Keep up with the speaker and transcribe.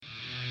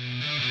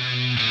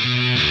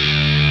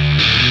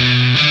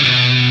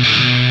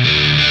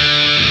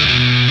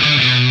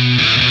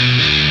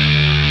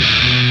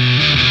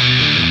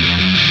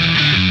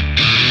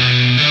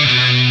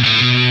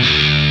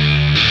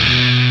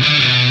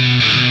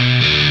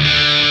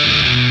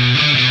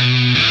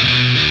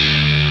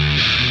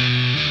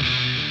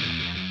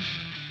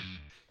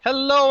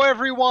Hello,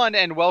 everyone,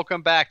 and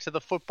welcome back to the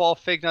Football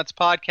Fig Nuts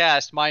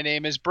podcast. My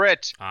name is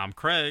Britt. I'm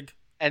Craig.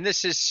 And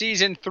this is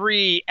Season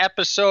 3,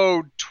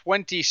 Episode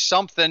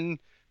 20-something.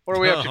 What are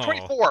we up to?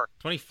 24.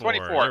 24.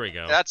 There we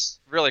go. That's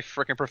really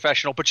freaking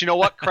professional. But you know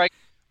what, Craig?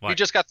 What? We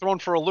just got thrown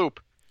for a loop.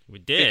 We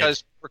did.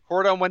 Because we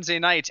record on Wednesday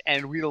nights,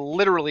 and we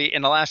literally,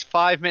 in the last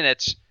 5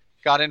 minutes,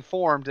 got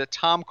informed that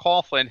Tom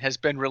Coughlin has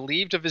been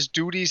relieved of his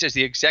duties as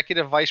the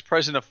Executive Vice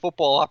President of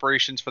Football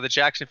Operations for the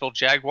Jacksonville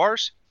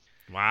Jaguars.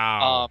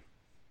 Wow.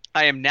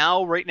 I am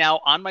right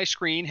now on my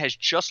screen, has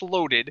just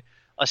loaded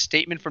a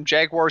statement from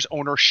Jaguars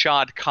owner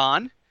Shad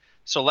Khan.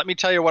 So let me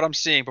tell you what I'm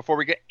seeing before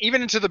we get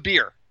even into the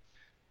beer.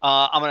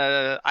 I'm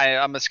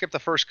gonna skip the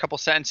first couple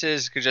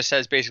sentences because it just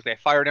says basically I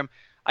fired him.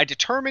 I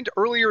determined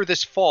earlier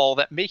this fall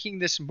that making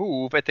this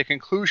move at the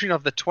conclusion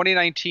of the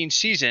 2019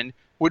 season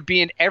would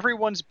be in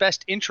everyone's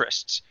best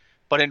interests.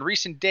 But in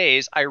recent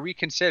days, I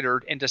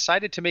reconsidered and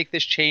decided to make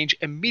this change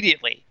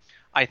immediately.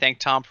 I thank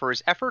Tom for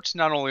his efforts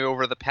not only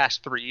over the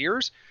past 3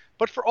 years,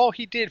 but for all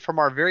he did from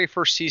our very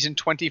first season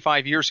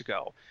 25 years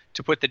ago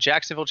to put the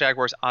Jacksonville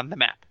Jaguars on the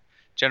map.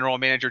 General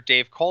Manager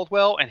Dave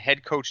Caldwell and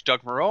Head Coach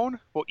Doug Marrone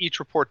will each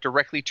report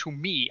directly to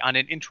me on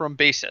an interim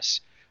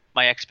basis.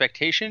 My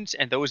expectations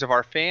and those of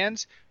our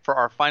fans for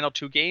our final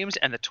 2 games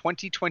and the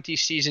 2020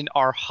 season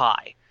are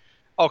high.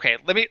 Okay,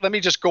 let me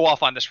just go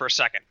off on this for a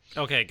second.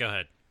 Okay, go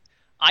ahead.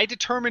 I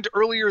determined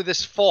earlier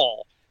this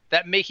fall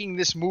that making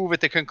this move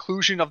at the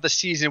conclusion of the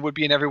season would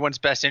be in everyone's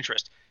best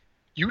interest.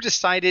 You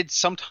decided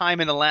sometime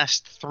in the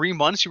last 3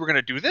 months you were going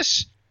to do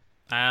this?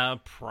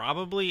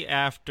 Probably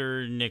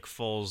after Nick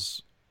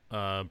Foles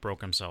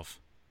broke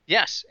himself.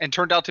 Yes, and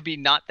turned out to be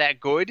not that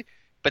good.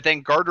 But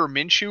then Gardner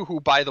Minshew, who,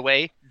 by the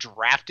way,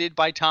 drafted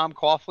by Tom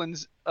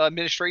Coughlin's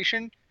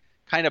administration,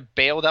 kind of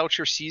bailed out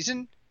your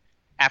season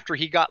after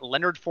he got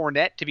Leonard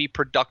Fournette to be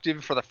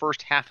productive for the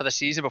first half of the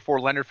season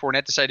before Leonard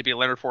Fournette decided to be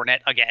Leonard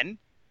Fournette again.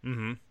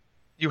 Mm-hmm.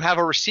 You have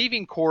a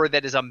receiving core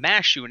that is a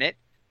mash unit,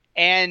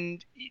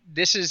 and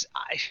this is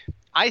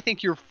I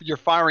think you're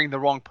firing the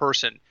wrong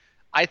person.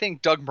 I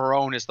think Doug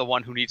Marrone is the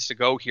one who needs to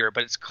go here,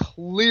 but it's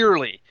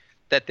clearly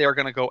that they're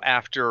going to go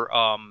after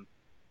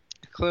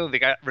clearly they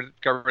got rid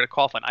of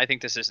Coughlin. I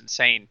think this is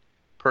insane,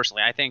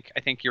 personally. I think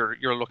you're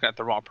looking at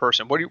the wrong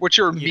person. What's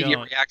your immediate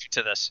reaction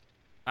to this?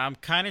 I'm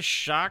kind of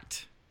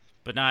shocked,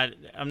 but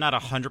I'm not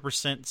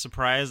 100%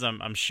 surprised.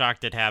 I'm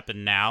shocked it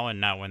happened now and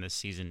not when the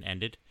season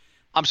ended.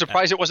 I'm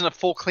surprised it wasn't a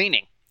full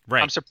cleaning.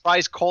 Right. I'm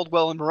surprised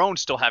Caldwell and Marrone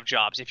still have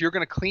jobs. If you're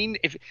going to clean,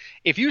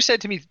 if you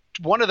said to me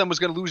one of them was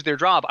going to lose their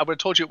job, I would have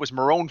told you it was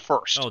Marrone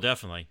first. Oh,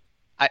 definitely.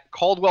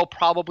 Caldwell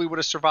probably would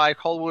have survived.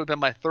 Caldwell would have been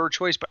my third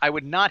choice, but I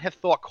would not have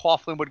thought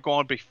Coughlin would go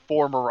on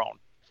before Marrone.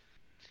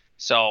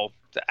 So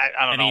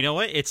I don't know. And you know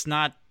what? It's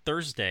not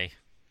Thursday.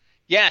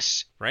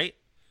 Yes. Right?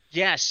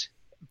 Yes.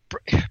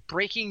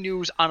 Breaking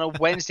news on a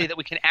Wednesday that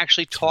we can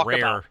actually talk rare.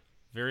 about.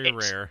 Very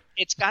rare.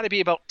 It's got to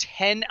be about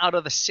 10 out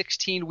of the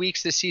 16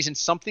 weeks this season.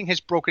 Something has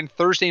broken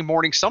Thursday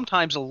morning.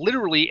 Sometimes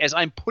literally as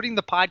I'm putting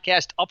the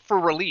podcast up for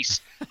release,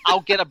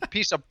 I'll get a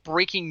piece of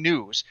breaking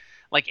news.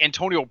 Like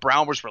Antonio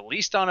Brown was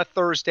released on a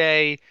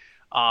Thursday.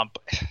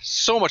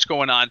 So much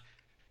going on.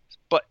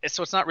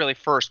 So it's not really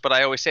first, but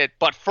I always say it.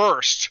 But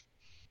first,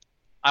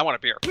 I want a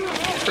beer,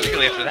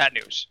 particularly after that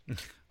news.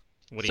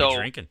 What are you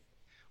drinking?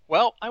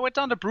 Well, I went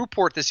down to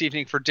Brewport this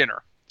evening for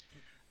dinner.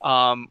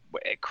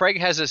 Craig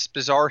has this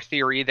bizarre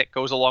theory that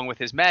goes along with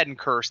his Madden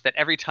curse that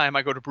every time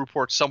I go to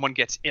Brewport, someone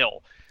gets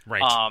ill.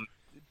 Right.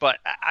 But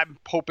I'm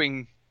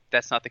hoping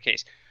that's not the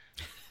case.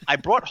 I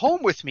brought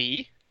home with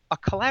me a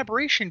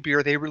collaboration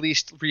beer they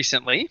released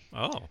recently.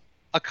 Oh.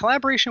 A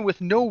collaboration with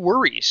No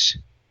Worries.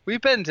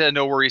 We've been to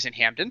No Worries in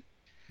Hampton.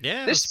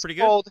 Yeah, that's pretty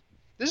good.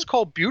 This is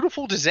called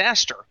Beautiful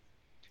Disaster.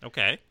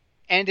 Okay.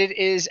 And it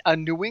is a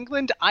New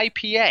England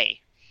IPA.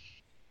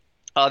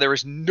 There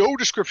is no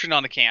description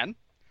on the can.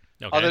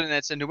 Okay. Other than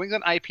it's a New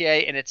England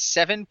IPA, and it's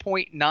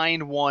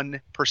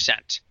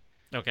 7.91%.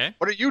 Okay.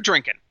 What are you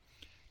drinking?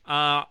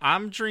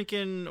 I'm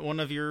drinking one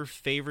of your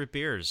favorite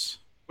beers.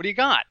 What do you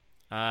got?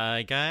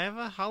 I have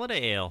a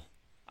holiday ale.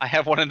 I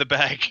have one in the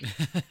bag.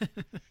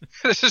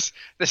 This is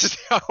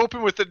I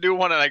open with the new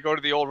one, and I go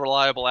to the old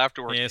reliable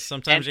afterwards. Yeah,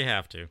 sometimes you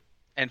have to.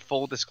 And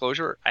full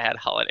disclosure, I had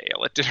holiday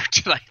ale at dinner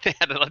tonight. They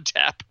had it on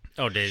tap.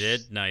 Oh, they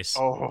did? Nice.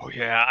 Oh,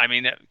 yeah. I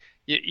mean,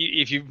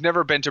 if you've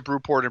never been to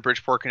Brewport in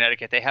Bridgeport,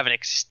 Connecticut, they have an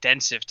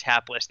extensive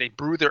tap list. They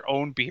brew their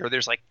own beer.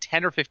 There's like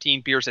 10 or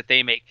 15 beers that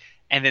they make.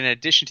 And then in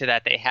addition to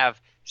that, they have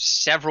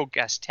several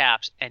guest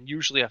taps and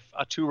usually a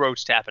Two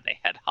Roads tap, and they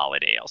had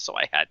holiday ale, so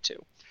I had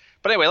to.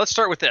 But anyway, let's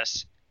start with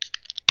this.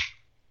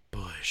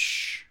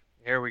 Bush.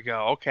 There we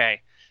go.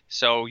 Okay.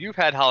 So you've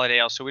had holiday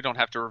ale, so we don't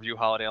have to review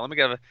holiday ale. Let me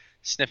get a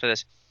sniff of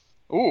this.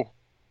 Ooh,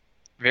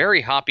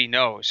 very hoppy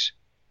nose.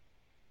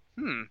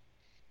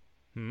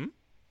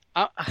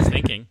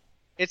 Thinking.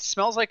 It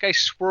smells like I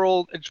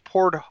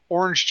poured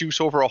orange juice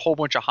over a whole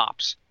bunch of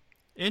hops.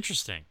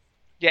 Interesting.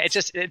 Yeah,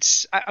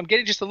 I'm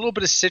getting just a little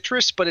bit of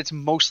citrus, but it's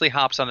mostly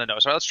hops on the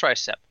nose. All right, let's try a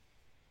sip.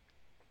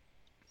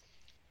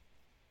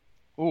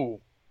 Ooh.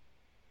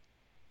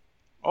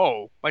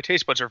 Oh, my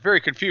taste buds are very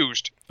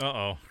confused.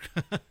 Uh-oh.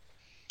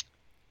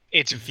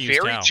 It's Confused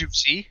very how?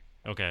 juicy,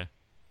 Okay.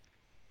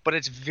 but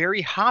it's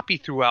very hoppy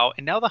throughout,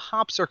 and now the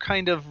hops are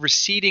kind of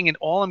receding, and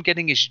all I'm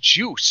getting is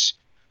juice.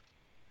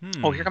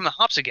 Oh, here Hmm. come the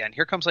hops again.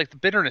 Here comes like the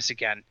bitterness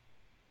again.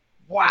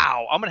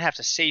 Wow, I'm gonna have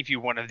to save you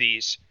one of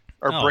these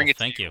or Oh, bring it to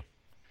thank you. you.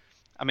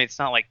 I mean, it's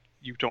not like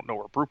you don't know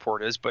where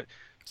Brewport is, but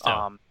Still,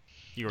 um,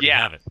 you already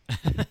yeah, have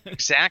it.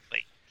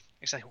 exactly.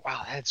 It's like,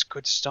 wow, that's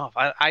good stuff.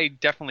 I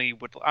definitely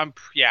would.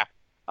 Yeah,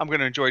 I'm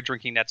gonna enjoy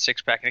drinking that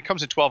 6 pack, and it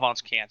comes in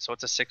 12-ounce cans, so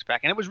it's a 6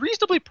 pack, and it was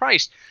reasonably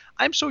priced.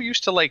 I'm so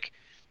used to like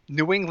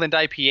New England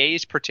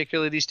IPAs,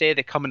 particularly these days.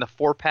 They come in the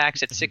 4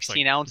 packs at It's like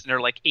 16 ounce, and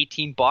they're like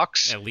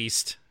 $18. at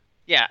least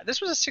Yeah,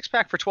 this was a 6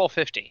 pack for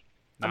 12.50. I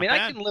not mean, I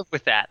bad. can live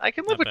with that. I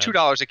can live Not with bad.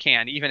 $2 a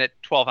can, even at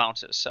 12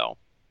 ounces. So,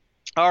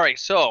 all right,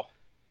 so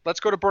let's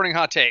go to burning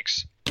hot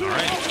takes. All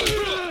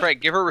right.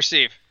 Craig, give or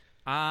receive.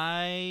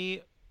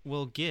 I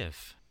will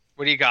give.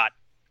 What do you got?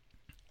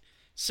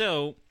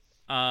 So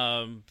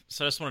I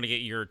just wanted to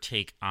get your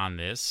take on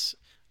this.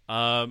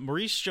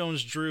 Maurice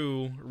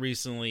Jones-Drew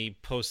recently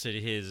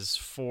posted his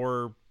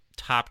 4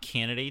 top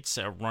candidates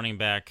at running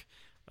back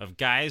of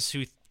guys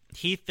who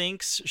he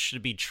thinks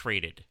should be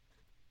traded.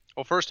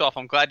 Well, first off,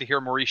 I'm glad to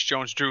hear Maurice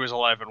Jones-Drew is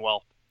alive and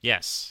well.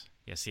 Yes,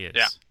 he is.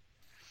 Yeah.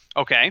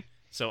 Okay.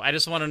 So I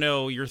just want to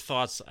know your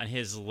thoughts on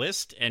his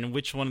list and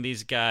which one of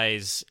these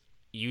guys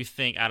you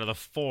think out of the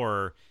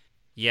 4,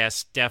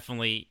 yes,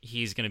 definitely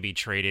he's going to be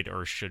traded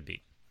or should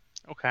be.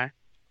 Okay.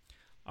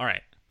 All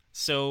right.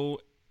 So,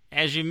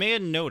 as you may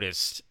have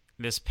noticed,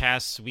 this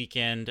past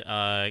weekend,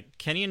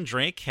 Kenyon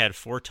Drake had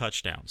 4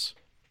 touchdowns.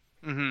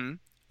 Mm-hmm.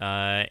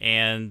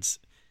 And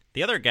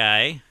the other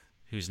guy,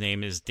 whose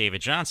name is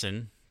David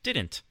Johnson,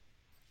 didn't.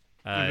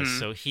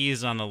 So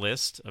he's on the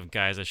list of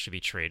guys that should be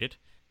traded.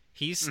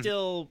 He's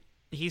still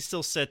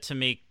set to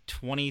make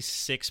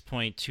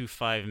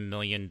 $26.25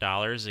 million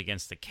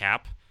against the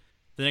cap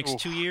the next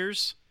Oof. 2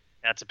 years.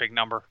 That's a big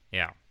number.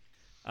 Yeah.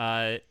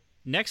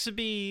 Next would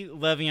be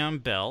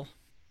Le'Veon Bell.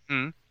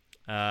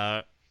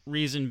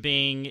 Reason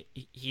being,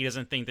 he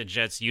doesn't think the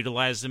Jets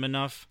utilize him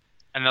enough.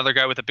 Another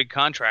guy with a big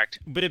contract.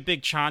 But a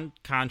big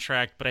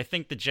contract, but I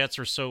think the Jets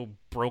are so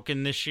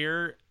broken this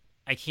year,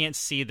 I can't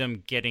see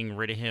them getting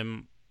rid of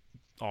him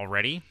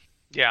already.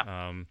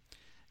 Yeah.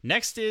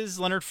 Next is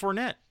Leonard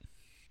Fournette.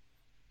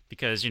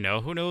 Because,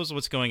 who knows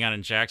what's going on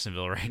in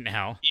Jacksonville right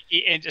now.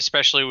 And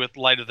especially with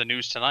light of the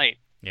news tonight.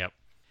 Yep.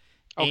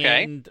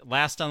 Okay. And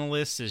last on the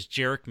list is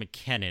Jerick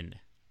McKinnon,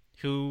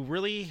 who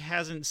really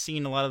hasn't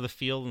seen a lot of the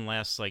field in the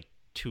last,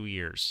 2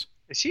 years.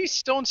 Is he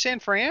still in San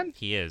Fran?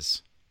 He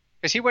is.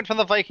 Because he went from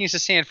the Vikings to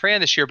San Fran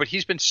this year, but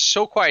he's been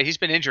so quiet. He's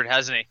been injured,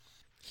 hasn't he?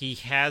 He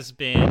has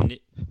been,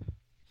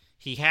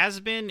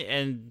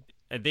 and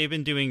they've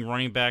been doing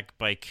running back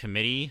by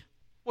committee.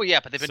 Well, yeah,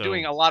 but they've been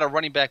doing a lot of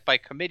running back by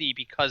committee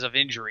because of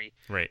injury.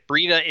 Right.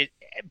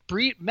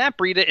 Matt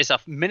Breida is a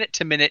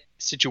minute-to-minute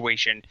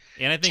situation.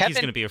 And I think he's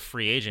going to be a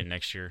free agent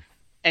next year.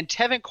 And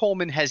Tevin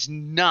Coleman has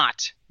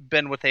not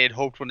been what they had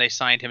hoped when they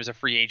signed him as a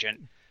free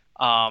agent.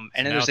 And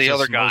then there's the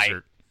other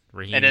guy.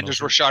 And then there's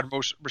Raheem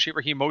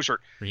Mostert,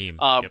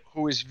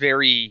 who is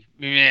very...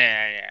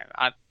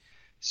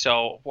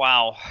 So,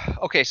 wow.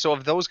 Okay, so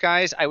of those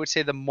guys, I would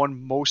say the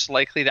one most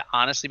likely to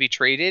honestly be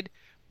traded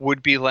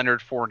would be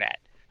Leonard Fournette.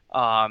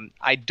 I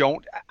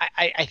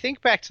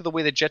think back to the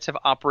way the Jets have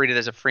operated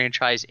as a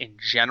franchise in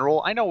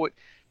general. I know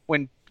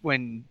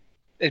when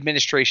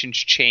administrations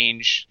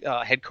change,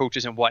 head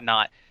coaches and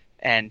whatnot,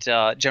 and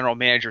general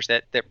managers,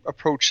 that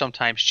approach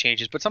sometimes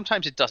changes, but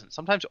sometimes it doesn't.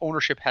 Sometimes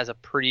ownership has a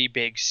pretty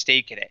big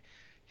stake in it.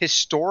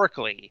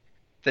 Historically,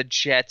 the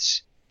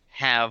Jets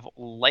have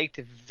liked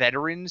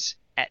veterans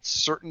at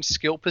certain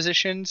skill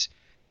positions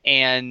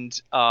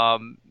and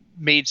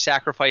made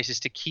sacrifices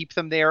to keep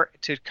them there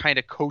to kind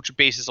of coach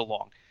bases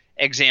along.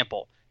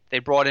 Example, they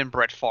brought in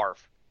Brett Favre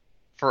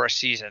for a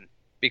season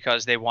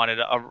because they wanted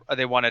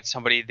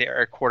somebody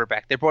there at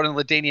quarterback. They brought in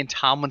LaDainian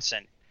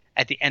Tomlinson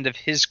at the end of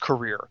his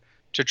career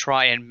to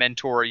try and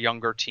mentor a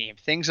younger team.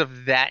 Things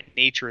of that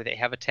nature they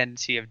have a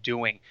tendency of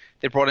doing.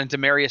 They brought in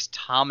Demaryius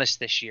Thomas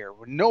this year.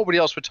 When nobody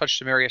else would touch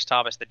Demaryius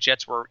Thomas, the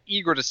Jets were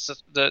eager to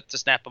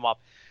snap him up.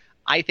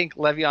 I think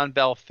Le'Veon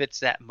Bell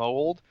fits that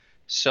mold.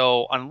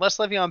 So unless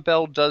Le'Veon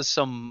Bell does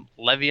some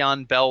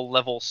Le'Veon Bell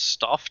level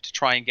stuff to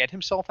try and get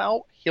himself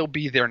out, he'll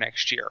be there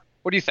next year.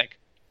 What do you think?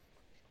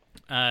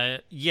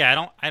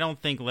 Yeah, I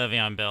don't think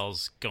Le'Veon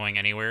Bell's going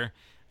anywhere.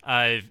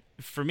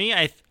 For me,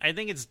 I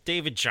think it's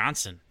David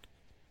Johnson.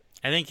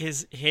 I think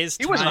his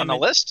he wasn't on the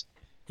list.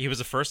 He was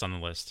the first on the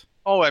list.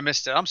 Oh, I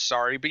missed it. I'm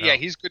sorry, but yeah,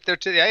 he's good there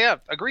too. Yeah,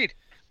 agreed.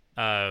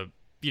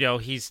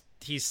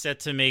 He's set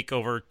to make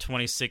over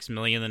 $26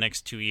 million the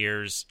next 2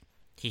 years.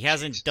 He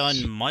hasn't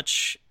done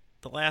much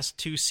the last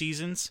 2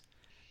 seasons,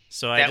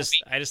 so I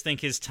just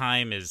think his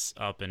time is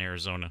up in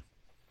Arizona.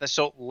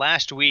 So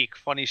last week,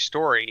 funny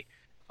story,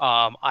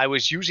 I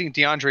was using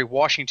DeAndre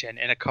Washington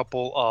in a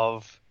couple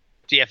of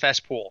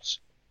DFS pools,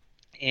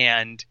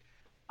 and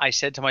I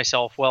said to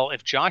myself, well,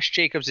 if Josh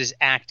Jacobs is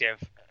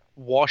active,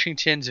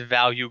 Washington's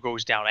value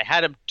goes down. I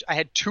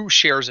had 2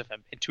 shares of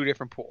him in 2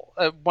 different pools,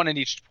 one in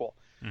each pool.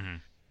 Mm-hmm.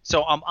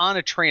 So I'm on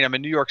a train. I'm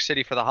in New York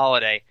City for the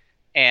holiday,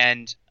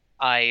 and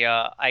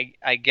I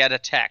get a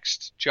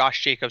text.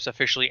 Josh Jacobs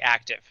officially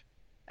active,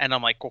 and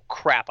I'm like, well,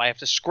 crap! I have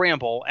to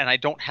scramble, and I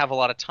don't have a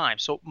lot of time.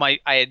 So I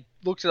had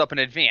looked it up in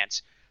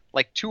advance,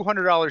 like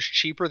 $200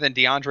 cheaper than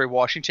DeAndre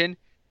Washington.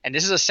 And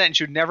this is a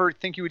sentence you'd never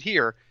think you would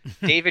hear.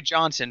 David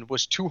Johnson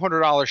was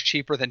 $200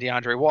 cheaper than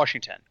DeAndre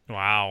Washington.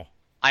 Wow.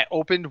 I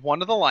opened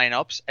one of the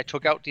lineups. I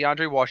took out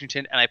DeAndre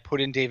Washington, and I put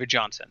in David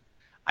Johnson.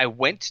 I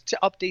went to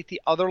update the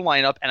other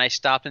lineup, and I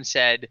stopped and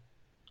said,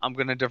 I'm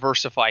going to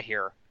diversify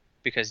here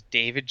because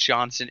David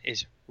Johnson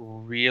is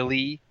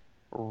really,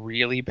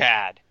 really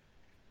bad.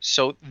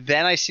 So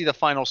then I see the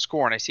final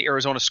score, and I see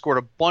Arizona scored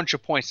a bunch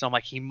of points, and I'm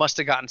like, he must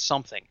have gotten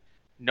something.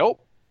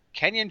 Nope.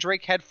 Kenyon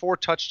Drake had 4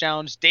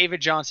 touchdowns. David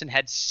Johnson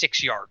had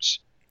 6 yards.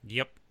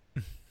 Yep.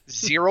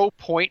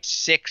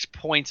 0.6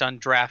 points on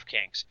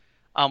DraftKings.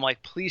 I'm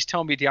like, please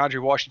tell me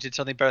DeAndre Washington did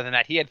something better than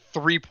that. He had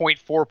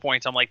 3.4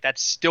 points. I'm like,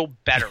 that's still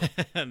better.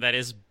 That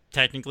is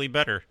technically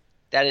better.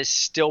 That is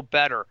still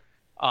better.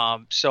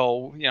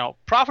 So,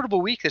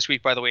 profitable week this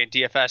week, by the way, in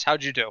DFS.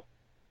 How'd you do?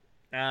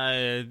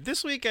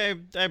 This week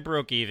I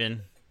broke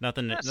even.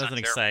 Nothing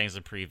exciting as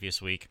the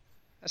previous week.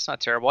 That's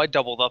not terrible. I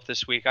doubled up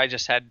this week. I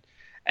just had...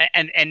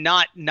 And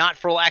not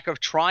for lack of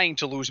trying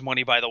to lose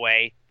money, by the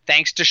way,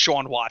 thanks to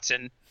Sean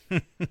Watson.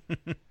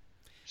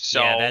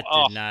 So yeah,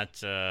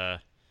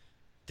 that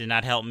did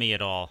not help me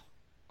at all.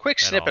 Quick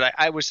snippet.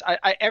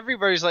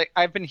 Everybody's like,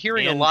 I've been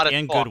hearing a lot of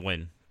and talk.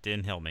 Goodwin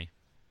didn't help me.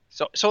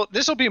 So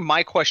this will be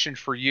my question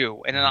for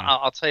you, and then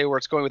I'll tell you where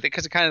it's going with it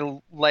because it kind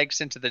of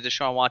legs into the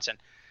Deshaun Watson.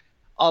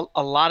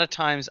 A lot of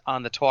times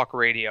on the talk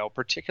radio,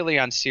 particularly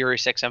on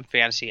Sirius XM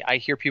Fantasy, I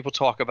hear people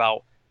talk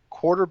about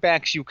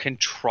quarterbacks you can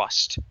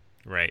trust.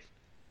 Right.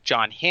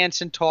 John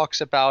Hansen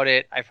talks about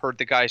it. I've heard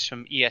the guys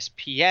from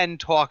ESPN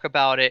talk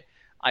about it.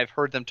 I've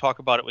heard them talk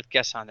about it with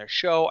guests on their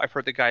show. I've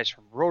heard the guys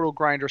from Roto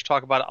Grinders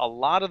talk about it. A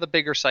lot of the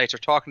bigger sites are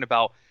talking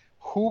about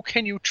who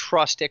can you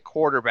trust at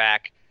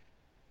quarterback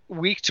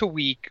week to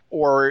week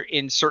or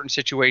in certain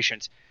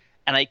situations.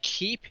 And I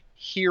keep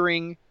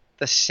hearing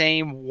the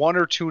same 1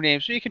 or 2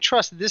 names. So you can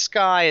trust this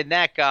guy and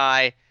that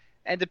guy.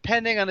 And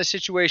depending on the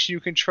situation,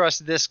 you can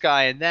trust this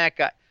guy and that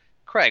guy.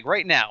 Craig,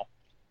 right now,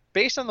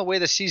 based on the way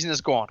the season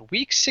has gone,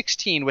 week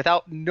 16,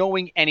 without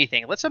knowing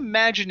anything, let's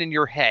imagine in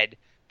your head,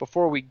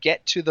 before we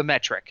get to the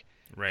metric,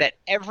 that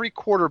every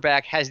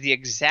quarterback has the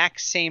exact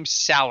same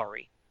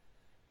salary.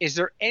 Is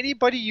there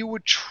anybody you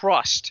would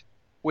trust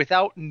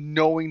without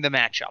knowing the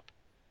matchup?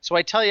 So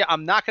I tell you,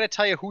 I'm not going to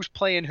tell you who's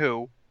playing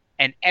who,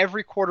 and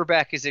every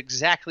quarterback is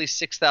exactly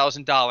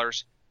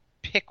 $6,000.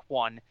 Pick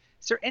one.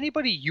 Is there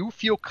anybody you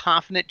feel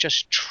confident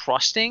just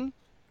trusting?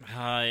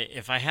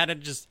 If I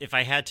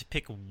had to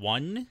pick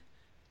one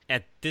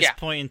at this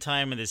point in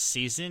time of this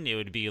season, it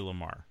would be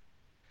Lamar.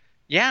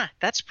 Yeah,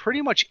 that's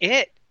pretty much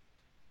it.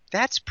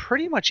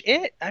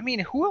 I mean,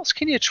 who else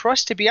can you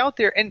trust to be out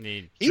there? And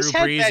Drew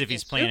Brees if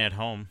he's playing at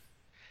home.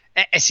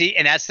 See,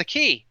 and that's the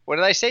key. What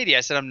did I say to you?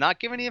 I said, I'm not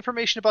giving any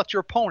information about your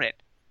opponent.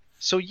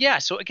 So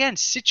again,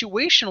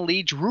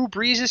 situationally, Drew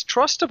Brees is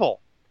trustable.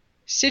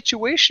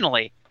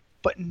 Situationally.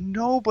 But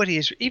nobody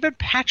is, even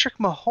Patrick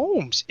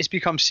Mahomes has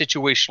become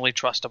situationally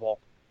trustable.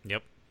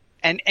 Yep.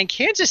 And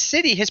Kansas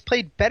City has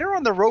played better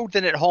on the road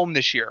than at home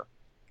this year.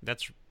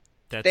 That's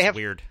they have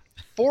weird.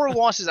 4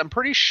 losses. I'm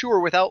pretty sure,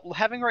 without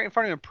having right in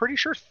front of me, I'm pretty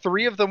sure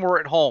 3 of them were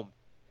at home.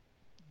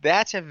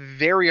 That's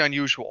very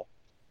unusual.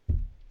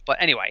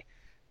 But anyway,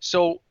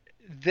 so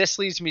this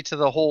leads me to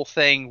the whole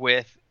thing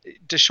with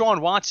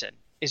Deshaun Watson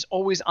is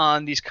always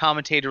on these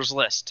commentators'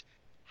 list.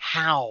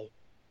 How?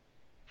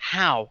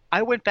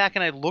 I went back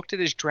and I looked at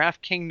his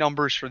DraftKings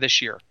numbers for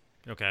this year.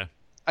 Okay.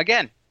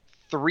 Again,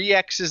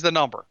 3x is the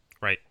number.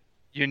 Right.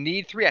 You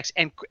need 3x.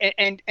 And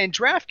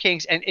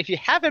DraftKings, and if you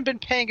haven't been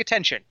paying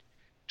attention,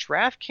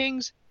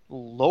 DraftKings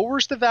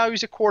lowers the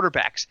values of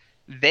quarterbacks.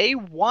 They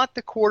want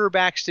the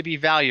quarterbacks to be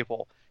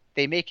valuable.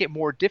 They make it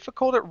more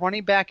difficult at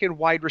running back and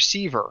wide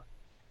receiver.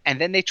 And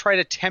then they try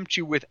to tempt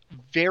you with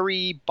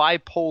very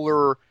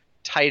bipolar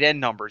tight end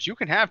numbers. You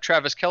can have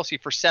Travis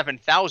Kelce for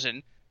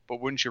 7,000, but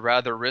wouldn't you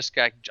rather risk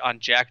on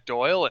Jack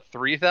Doyle at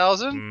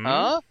 3,000?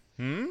 Huh?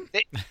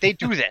 They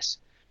do this.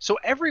 So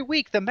every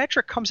week the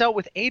metric comes out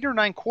with 8 or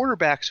 9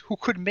 quarterbacks who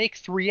could make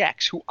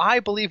 3x, who I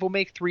believe will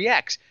make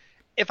 3x.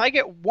 If I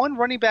get one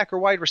running back or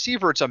wide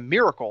receiver, it's a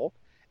miracle.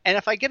 And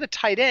if I get a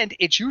tight end,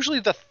 it's usually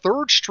the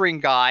third string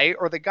guy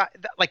or the guy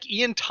like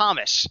Ian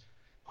Thomas,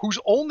 who's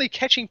only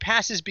catching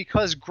passes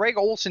because Greg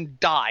Olsen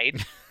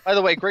died. By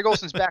the way, Greg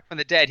Olsen's back from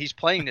the dead. He's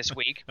playing this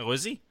week. Oh,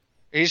 is he?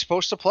 He's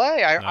supposed to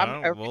play.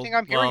 Everything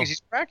I'm hearing is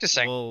he's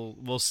practicing.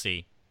 We'll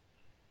see.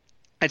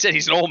 I said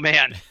he's an old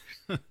man.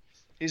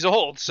 He's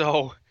old.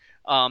 So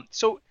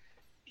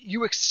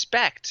you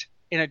expect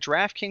in a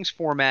DraftKings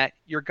format,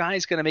 your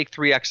guy's going to make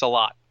 3x a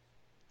lot.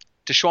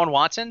 Deshaun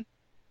Watson,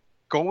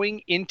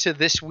 going into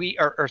this week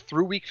or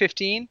through week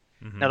 15,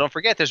 now don't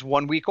forget there's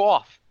 1 week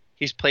off.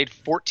 He's played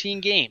 14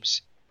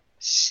 games.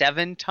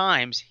 7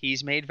 times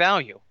he's made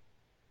value.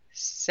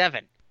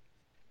 7.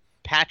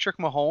 Patrick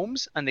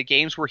Mahomes on the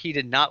games where he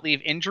did not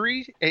leave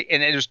injury,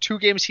 and there's 2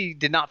 games he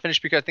did not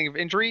finish because I think of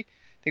injury.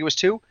 I think it was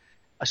 2.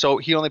 So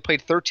he only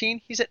played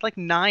 13. He's at like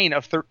 9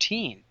 of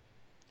 13.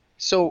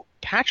 So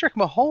Patrick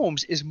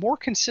Mahomes is more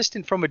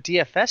consistent from a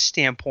DFS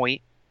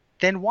standpoint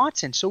than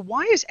Watson. So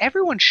why is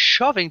everyone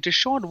shoving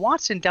Deshaun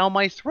Watson down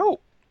my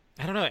throat?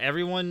 I don't know.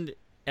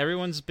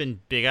 Everyone's been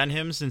big on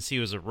him since he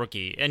was a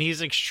rookie, and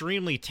he's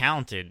extremely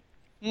talented.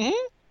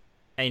 Mm-hmm.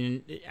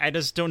 And I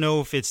just don't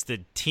know if it's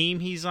the team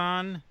he's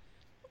on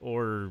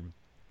or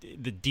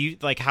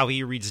like how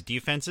he reads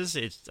defenses.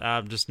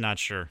 I'm just not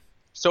sure.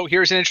 So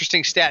here's an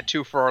interesting stat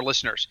too for our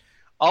listeners.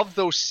 Of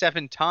those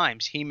 7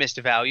 times he missed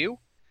value,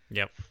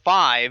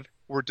 5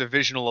 were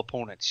divisional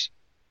opponents.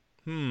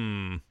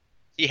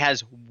 He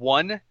has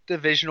 1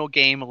 divisional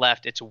game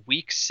left. It's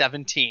week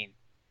 17.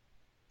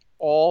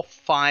 All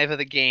 5 of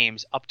the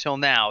games up till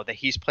now that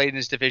he's played in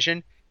his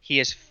division, he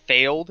has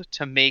failed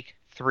to make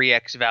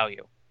 3x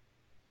value.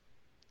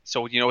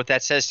 So you know what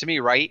that says to me,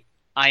 right?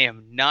 I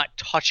am not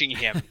touching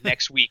him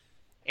next week.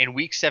 In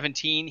week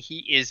 17, he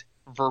is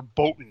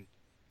verboten.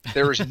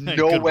 There is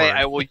no way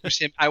I will use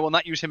him. I will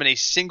not use him in a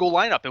single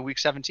lineup in week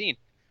 17.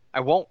 I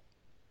won't.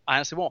 I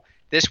honestly won't.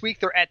 This week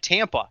they're at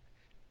Tampa.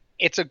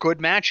 It's a good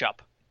matchup.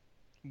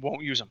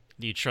 Won't use him.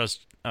 Do you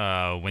trust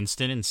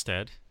Winston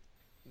instead?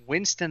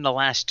 Winston the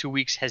last 2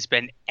 weeks has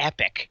been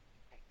epic.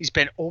 He's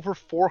been over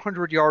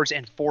 400 yards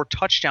and 4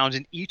 touchdowns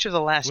in each of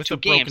the last 2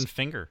 games. With a broken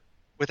finger.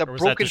 With a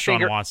broken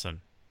finger. Deshaun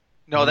Watson?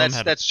 No, that's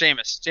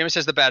Jameis. Jameis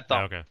has the bad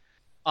thumb.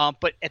 Oh, okay.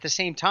 But at the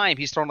same time,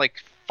 he's thrown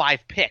like 5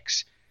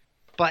 picks.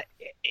 But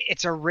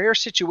it's a rare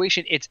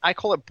situation. I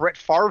call it Brett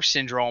Favre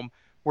syndrome,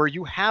 where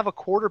you have a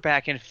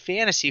quarterback in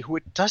fantasy who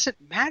it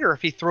doesn't matter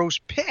if he throws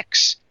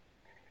picks.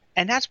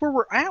 And that's where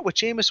we're at with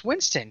Jameis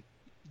Winston.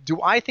 Do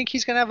I think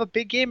he's going to have a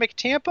big game at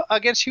Tampa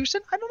against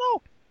Houston? I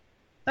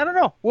don't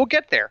know. We'll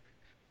get there.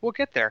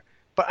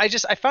 But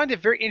I find it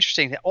very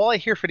interesting that all I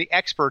hear from the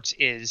experts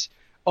is,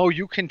 oh,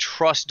 you can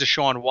trust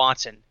Deshaun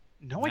Watson.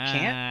 No, I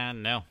can't.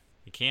 No,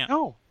 you can't.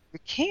 No, you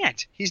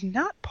can't. He's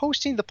not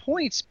posting the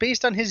points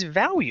based on his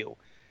value.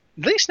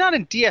 At least not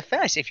in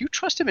DFS. If you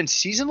trust him in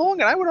season long,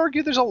 and I would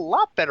argue there's a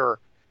lot better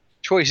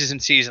choices in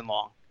season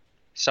long.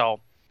 So,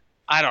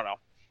 I don't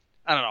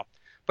know.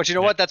 But you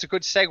know what? That's a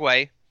good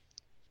segue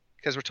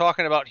because we're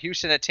talking about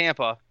Houston at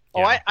Tampa.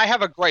 Oh, I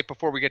have a gripe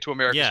before we get to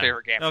America's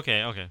favorite game.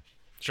 Okay.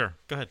 Sure.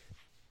 Go ahead.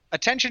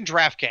 Attention,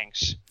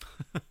 DraftKings.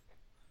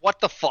 What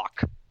the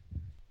fuck?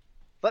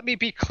 Let me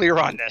be clear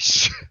on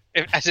this,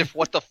 as if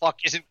what the fuck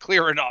isn't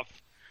clear enough.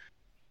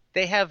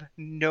 They have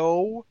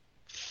no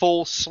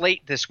full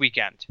slate this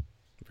weekend.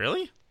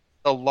 Really?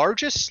 The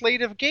largest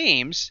slate of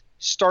games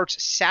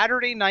starts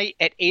Saturday night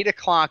at 8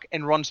 o'clock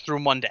and runs through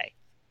Monday.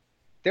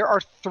 There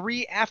are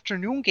 3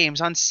 afternoon games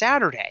on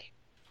Saturday.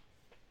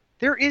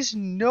 There is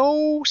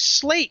no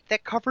slate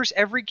that covers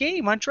every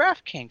game on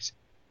DraftKings.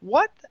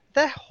 What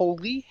the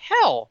holy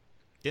hell?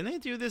 Didn't they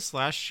do this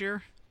last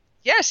year?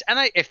 Yes, and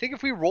I think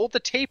if we rolled the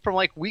tape from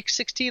like week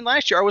 16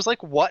 last year, I was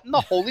like, what in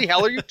the holy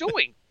hell are you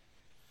doing?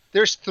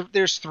 There's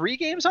 3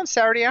 games on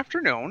Saturday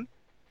afternoon.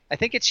 I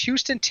think it's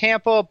Houston,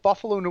 Tampa,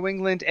 Buffalo, New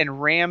England,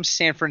 and Rams,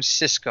 San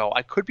Francisco.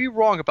 I could be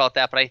wrong about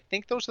that, but I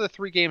think those are the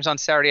 3 games on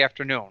Saturday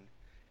afternoon.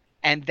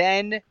 And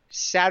then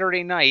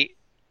Saturday night,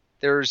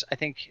 is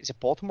it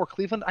Baltimore,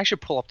 Cleveland? I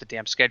should pull up the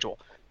damn schedule.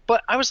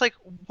 But I was like,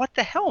 what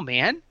the hell,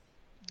 man?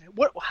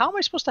 How am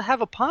I supposed to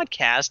have a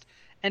podcast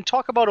and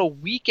talk about a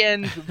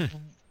weekend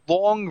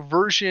long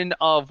version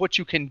of what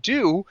you can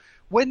do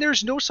when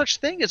there's no such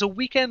thing as a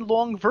weekend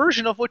long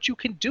version of what you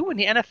can do in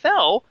the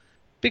NFL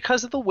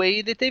because of the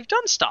way that they've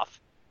done stuff?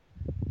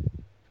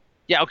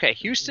 Yeah, okay.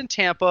 Houston,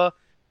 Tampa,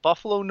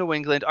 Buffalo, New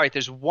England. All right,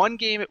 there's 1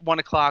 game at 1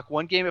 o'clock,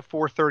 1 game at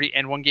 4:30,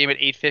 and 1 game at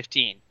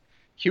 8:15.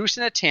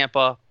 Houston at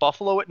Tampa,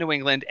 Buffalo at New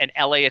England, and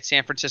LA at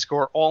San Francisco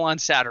are all on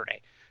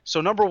Saturday.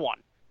 So number 1,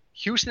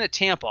 Houston at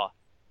Tampa,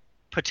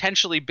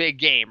 potentially big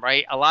game,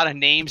 right? A lot of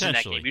names in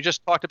that game. You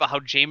just talked about how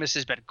Jameis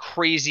has been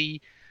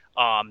crazy.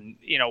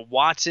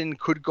 Watson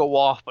could go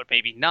off, but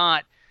maybe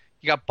not.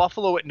 You got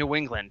Buffalo at New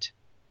England.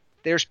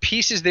 There's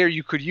pieces there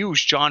you could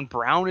use. John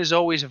Brown is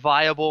always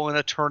viable in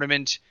a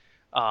tournament.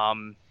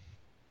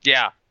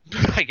 Yeah,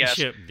 I guess.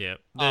 Yeah.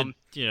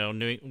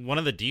 One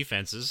of the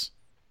defenses.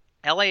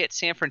 LA at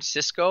San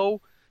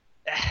Francisco.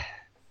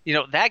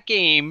 That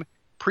game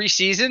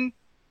preseason,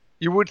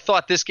 you would have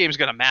thought this game's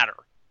going to matter.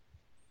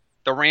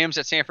 The Rams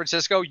at San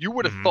Francisco, you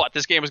would have thought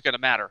this game was going to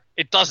matter.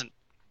 It doesn't.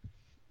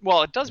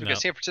 Well, it does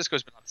because San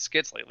Francisco's been on the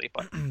skids lately,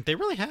 but they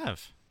really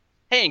have.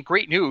 Hey, and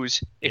great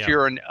news if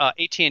you're an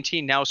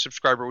AT&T Now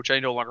subscriber, which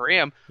I no longer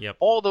am.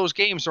 All those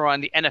games are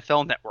on the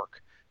NFL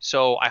Network.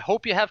 So I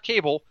hope you have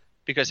cable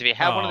because if you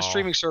have one of the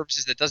streaming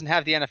services that doesn't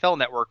have the NFL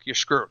Network, you're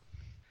screwed.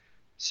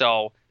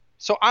 So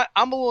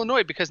I'm a little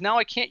annoyed because now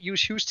I can't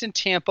use Houston,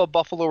 Tampa,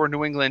 Buffalo, or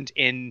New England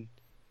in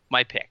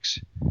my picks.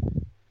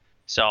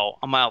 So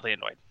I'm mildly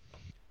annoyed.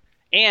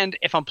 And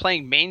if I'm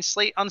playing main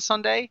slate on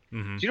Sunday,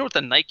 do you know what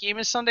the night game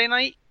is Sunday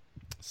night?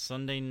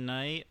 Sunday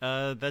night.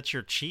 That's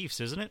your Chiefs,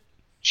 isn't it?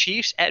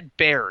 Chiefs at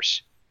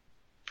Bears.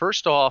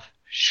 First off,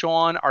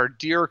 Sean, our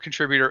dear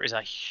contributor, is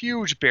a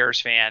huge Bears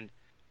fan.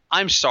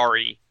 I'm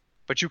sorry,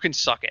 but you can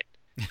suck it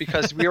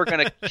because we are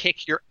going to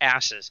kick your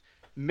asses.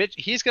 Mitch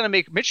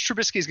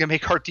Trubisky is going to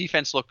make our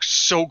defense look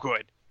so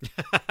good.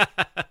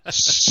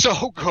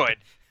 So good.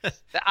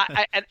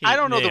 I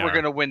don't know that we're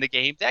going to win the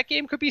game. That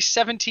game could be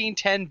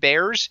 17-10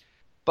 Bears,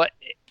 but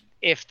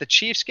if the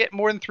Chiefs get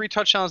more than 3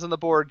 touchdowns on the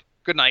board,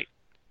 good night.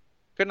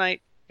 Good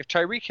night. If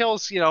Tyreek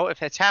Hill's,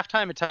 if it's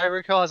halftime and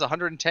Tyreek Hill has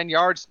 110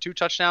 yards, 2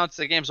 touchdowns,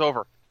 the game's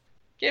over.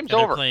 Game's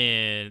over. They're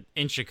playing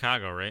in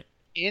Chicago, right?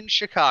 In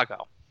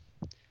Chicago.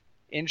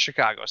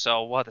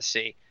 So we'll have to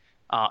see.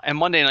 And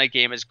Monday night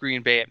game is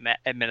Green Bay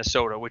at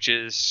Minnesota, which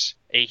is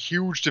a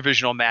huge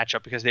divisional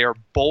matchup because they are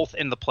both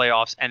in the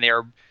playoffs and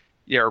they're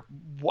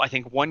I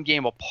think 1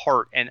 game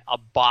apart, and a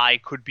bye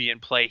could be in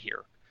play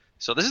here.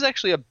 So this is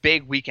actually a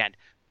big weekend.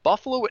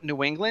 Buffalo at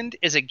New England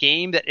is a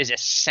game that is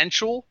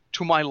essential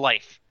to my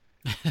life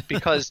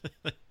because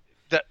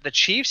the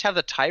Chiefs have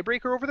the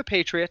tiebreaker over the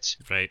Patriots,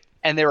 right?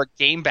 And they're a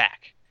game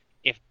back.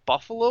 If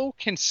Buffalo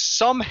can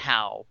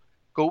somehow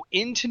go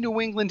into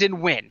New England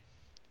and win,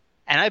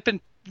 and I've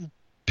been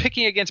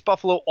picking against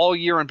Buffalo all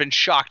year and been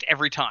shocked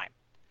every time,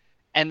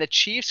 and the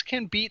Chiefs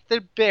can beat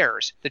the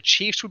Bears, the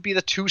Chiefs would be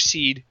the 2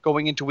 seed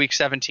going into Week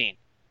 17.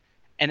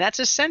 And that's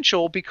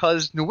essential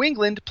because New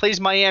England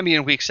plays Miami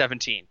in Week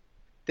 17.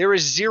 There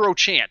is 0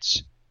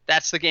 chance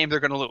that's the game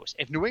they're going to lose.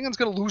 If New England's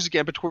going to lose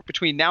again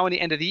between now and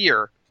the end of the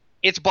year,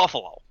 it's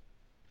Buffalo.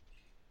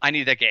 I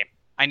need that game.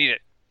 I need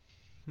it.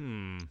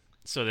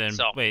 So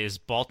wait, is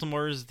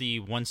Baltimore's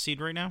the 1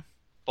 seed right now?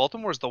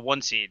 Baltimore's the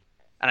 1 seed,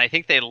 and I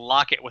think they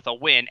lock it with a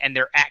win, and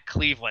they're at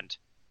Cleveland.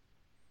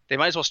 They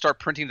might as well start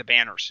printing the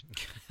banners.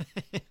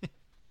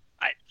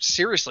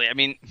 Seriously,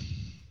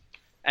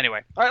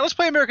 anyway. All right, let's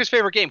play America's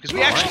favorite game because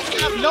we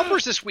actually have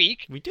numbers this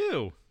week. We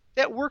do.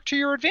 That work to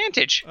your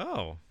advantage.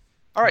 Oh.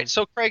 All right,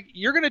 so Craig,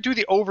 you're going to do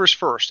the overs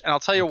first, and I'll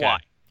tell you why.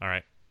 All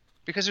right.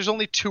 Because there's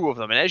only 2 of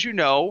them, and as you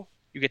know,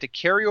 you get to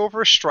carry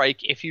over a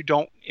strike if you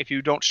don't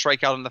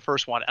strike out in the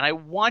first one. And I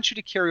want you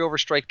to carry over a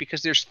strike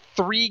because there's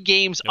 3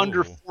 games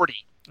under 40.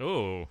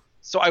 Oh.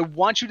 So I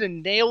want you to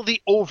nail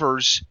the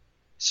overs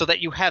so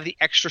that you have the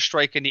extra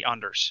strike in the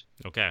unders.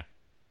 Okay.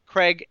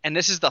 Craig, and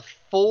this is the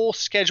full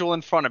schedule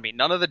in front of me,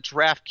 none of the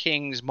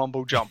DraftKings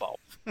mumbo jumbo.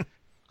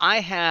 I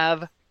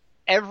have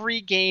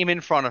every game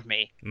in front of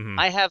me. Mm-hmm.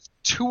 I have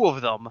 2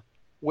 of them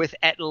with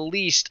at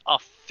least a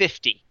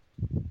 50.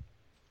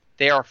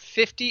 They are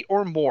 50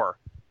 or more.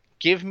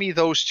 Give me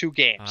those 2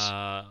 games.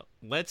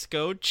 Let's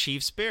go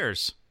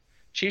Chiefs-Bears.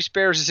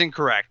 Chiefs-Bears is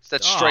incorrect.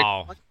 That's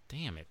strike 1.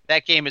 Damn it.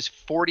 That game is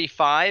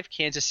 45.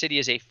 Kansas City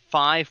is a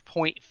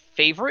 5-point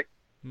favorite.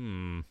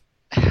 I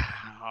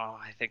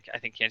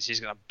think Kansas City's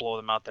going to blow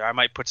them out there. I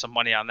might put some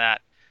money on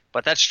that.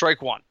 But that's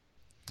strike 1.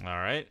 All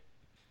right.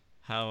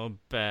 How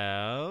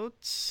about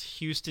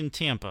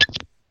Houston-Tampa?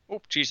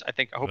 Oh, geez. I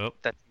hope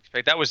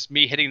that was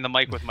me hitting the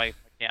mic with my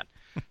hand.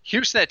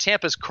 Houston at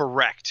Tampa is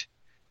correct.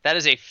 That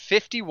is a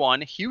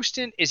 51.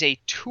 Houston is a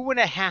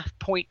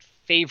 2.5-point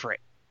favorite.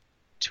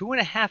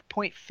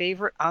 2.5-point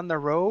favorite on the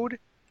road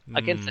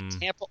against the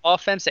Tampa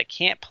offense that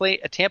can't play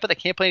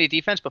any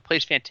defense but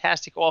plays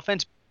fantastic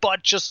offense,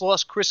 but just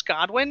lost Chris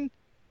Godwin.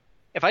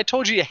 If I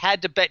told you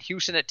had to bet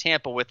Houston at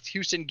Tampa with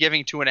Houston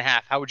giving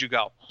 2.5, how would you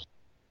go?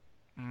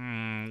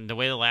 The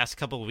way the last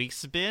couple of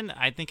weeks have been,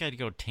 I think I'd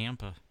go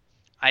Tampa.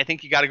 I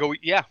think you got to go.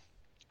 Yeah,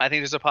 I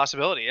think there's a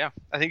possibility. Yeah,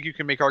 I think you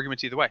can make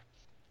arguments either way.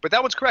 But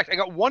that one's correct. I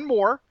got 1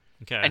 more,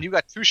 and you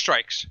got 2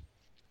 strikes.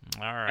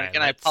 All right.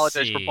 And I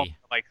apologize for bumping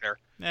the mic there.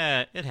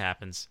 It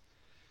happens.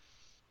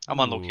 I'm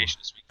on location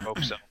this week,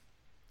 folks, so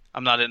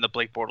I'm not in the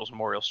Blake Bortles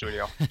Memorial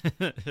Studio.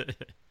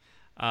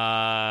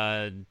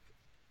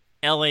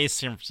 L.A.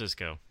 San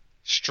Francisco.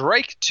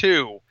 Strike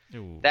 2.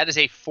 Ooh. That is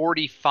a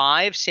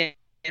 45. San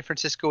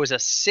Francisco is a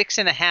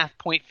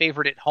 6.5-point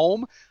favorite at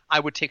home. I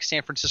would take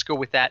San Francisco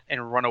with that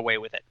and run away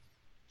with it.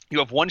 You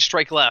have 1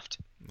 strike left.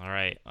 All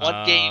right.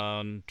 1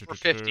 game for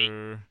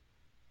 50.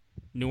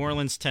 New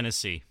Orleans,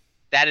 Tennessee.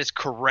 That is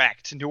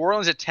correct. New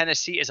Orleans at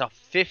Tennessee is a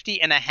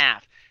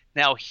 50.5.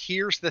 Now,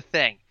 here's the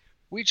thing.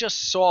 We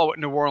just saw what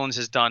New Orleans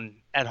has done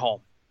at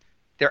home.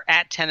 They're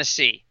at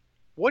Tennessee.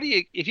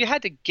 If you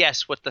had to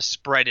guess what the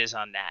spread is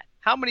on that,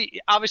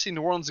 obviously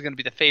New Orleans is going to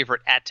be the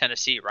favorite at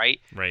Tennessee, right?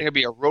 Right. They're going to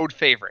be a road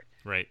favorite.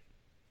 Right.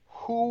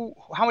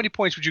 How many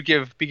points would you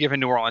be giving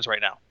New Orleans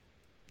right now?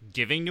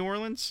 Giving New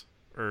Orleans?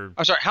 I'm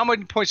sorry, how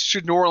many points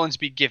should New Orleans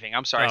be giving?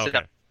 I'm sorry, I said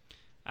that.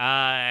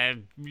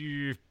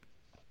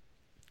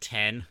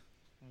 10.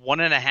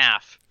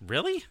 1.5.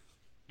 Really?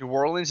 New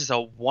Orleans is a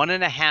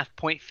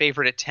 1.5-point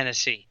favorite at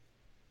Tennessee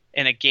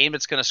in a game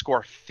that's going to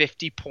score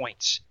 50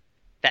 points.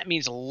 That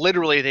means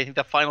literally they think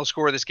the final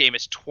score of this game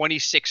is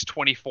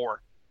 26-24.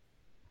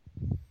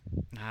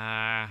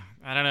 I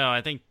don't know.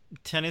 I think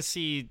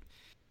Tennessee,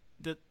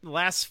 the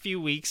last few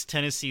weeks,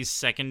 Tennessee's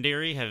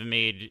secondary have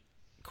made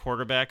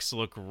quarterbacks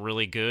look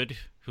really good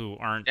who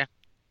aren't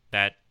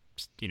that,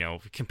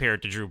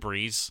 compared to Drew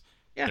Brees.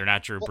 Yeah. They're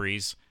not Drew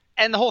Brees.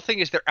 And the whole thing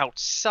is they're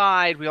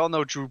outside. We all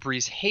know Drew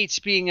Brees hates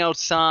being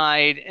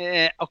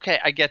outside. Okay,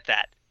 I get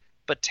that.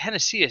 But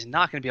Tennessee is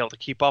not going to be able to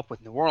keep up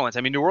with New Orleans.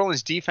 I mean, New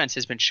Orleans' defense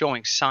has been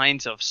showing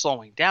signs of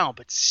slowing down,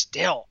 but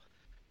still,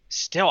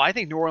 I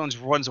think New Orleans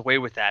runs away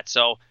with that.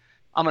 So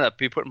I'm going to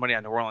be putting money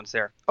on New Orleans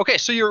there. Okay,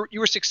 so you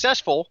were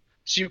successful.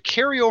 So you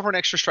carry over an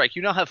extra strike.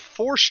 You now have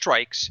 4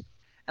 strikes,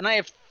 and I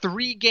have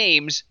 3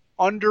 games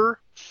under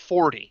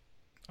 40.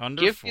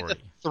 Give me the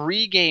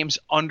 3 games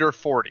under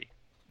 40.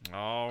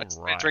 All right.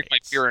 right. Drink my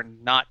beer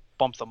and not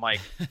bump the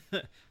mic.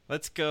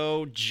 Let's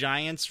go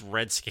Giants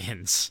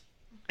Redskins.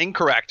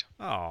 Incorrect.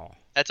 Oh.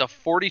 That's a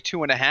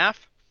 42.5.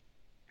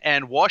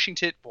 And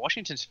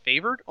Washington's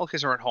favored? Oh,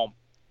 because they're at home.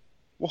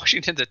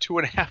 Washington's a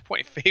 2.5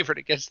 point favorite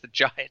against the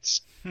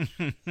Giants.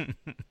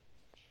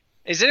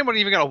 Is anyone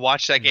even going to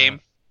watch that game?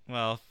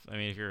 Well, I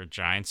mean, if you're a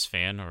Giants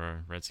fan or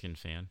a Redskin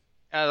fan.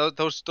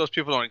 Those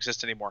people don't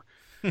exist anymore.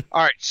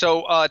 All right,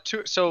 so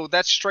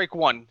that's strike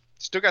 1.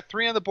 Still got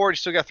 3 on the board. You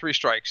still got 3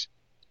 strikes.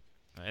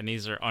 And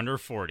these are under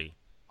 40.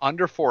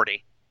 Under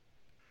 40.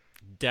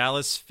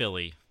 Dallas,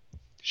 Philly.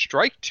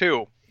 Strike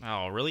 2.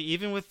 Oh, really?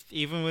 Even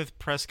with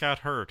Prescott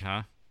hurt,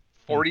 huh?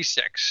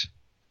 46.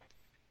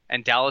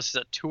 And Dallas is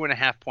a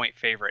 2.5 point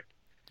favorite.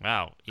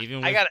 Wow.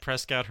 Even with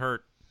Prescott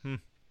hurt.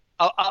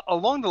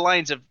 Along the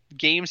lines of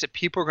games that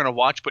people are going to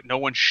watch but no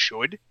one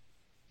should,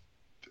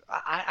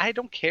 I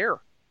don't care.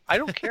 I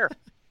don't care.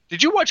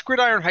 Did you watch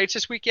Gridiron Heights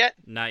this week yet?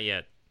 Not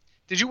yet.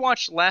 Did you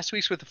watch last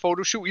week's with the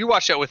photo shoot? You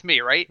watched that with me,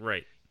 right?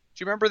 Right.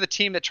 Do you remember the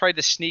team that tried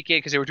to sneak in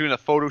because they were doing a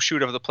photo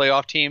shoot of the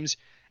playoff teams,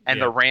 and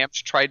the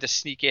Rams tried to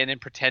sneak in and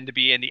pretend to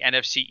be in the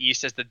NFC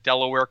East as the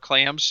Delaware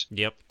Clams?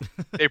 Yep.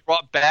 They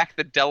brought back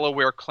the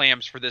Delaware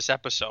Clams for this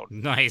episode.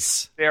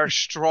 Nice. They are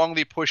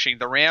strongly pushing.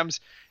 The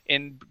Rams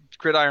in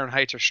Gridiron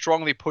Heights are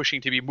strongly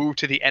pushing to be moved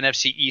to the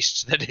NFC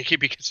East so that they can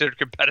be considered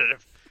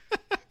competitive.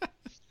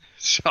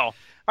 All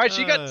right,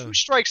 so you got 2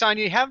 strikes on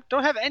you.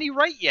 Don't have any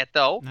right yet,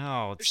 though.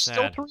 No, it's There's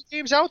sad. still 3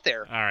 games out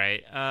there. All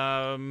right.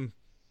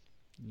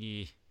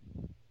 These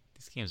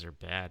games are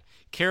bad.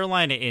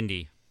 Carolina,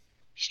 Indy.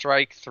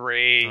 Strike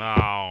 3.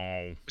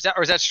 Oh.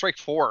 Was that strike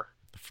 4?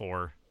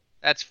 4.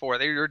 That's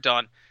 4. You're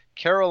done.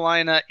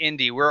 Carolina,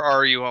 Indy. Where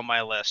are you on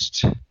my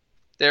list?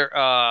 There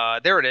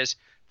it is.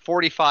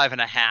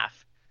 45.5.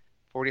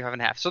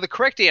 45.5. So the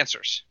correct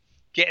answers.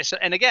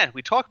 And again,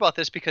 we talk about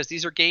this because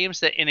these are games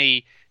that in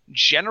a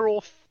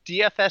general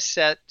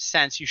DFS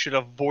sense, you should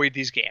avoid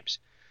these games.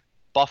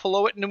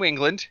 Buffalo at New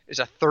England is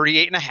a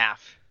 38.5.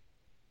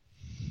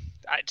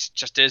 It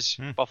just is.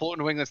 Buffalo at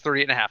New England's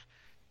 38.5.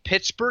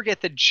 Pittsburgh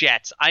at the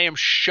Jets. I am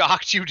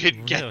shocked you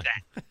didn't get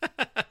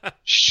that.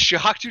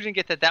 Shocked you didn't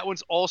get that. That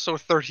one's also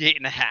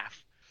 38.5.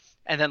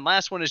 And then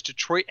last one is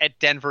Detroit at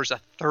Denver's a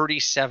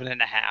 37.5.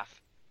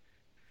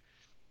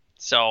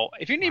 So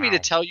if you need me to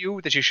tell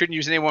you that you shouldn't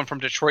use anyone from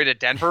Detroit at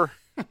Denver,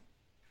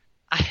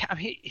 I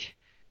mean,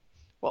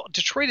 well,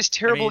 Detroit is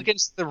terrible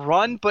against the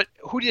run, but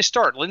who do you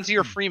start, Lindsey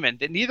or Freeman?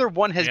 Neither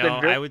one has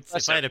been very impressive.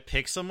 If I had to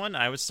pick someone,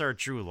 I would start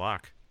Drew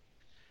Lock.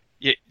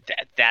 Yeah,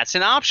 that's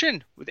an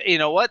option. You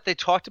know what? They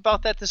talked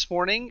about that this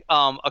morning.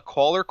 A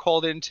caller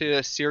called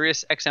into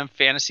Sirius XM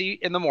Fantasy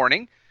in the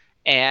morning,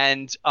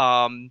 and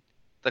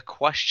the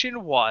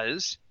question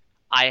was,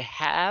 I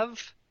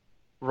have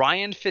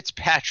Ryan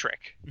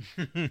Fitzpatrick,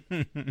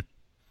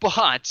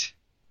 but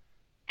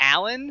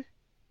Allen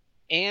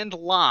and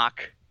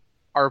Locke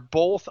are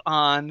both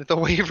on the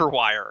waiver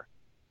wire.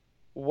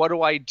 What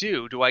do I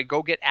do? Do I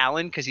go get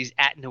Allen because he's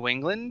at New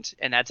England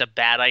and that's a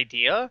bad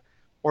idea?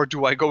 Or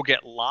do I go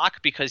get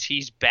Locke because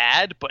he's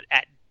bad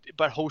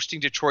but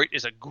hosting Detroit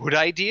is a good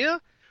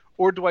idea?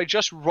 Or do I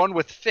just run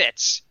with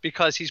Fitz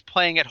because he's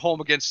playing at home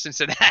against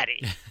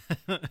Cincinnati?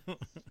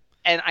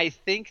 And I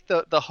think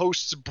the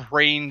hosts'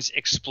 brains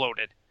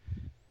exploded.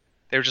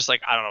 They were just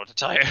like, I don't know what to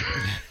tell you.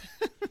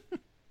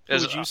 Who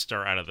would you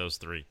start out of those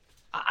 3?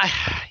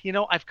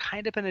 I've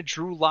kind of been a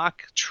Drew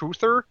Lock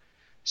truther,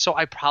 so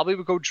I probably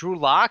would go Drew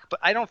Lock, but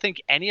I don't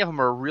think any of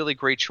them are a really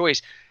great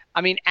choice.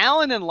 I mean,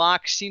 Allen and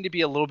Locke seem to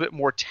be a little bit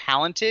more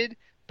talented,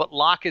 but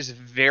Locke is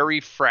very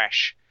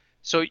fresh.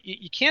 So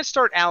you can't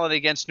start Allen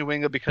against New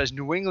England because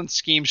New England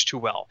schemes too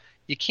well.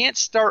 You can't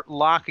start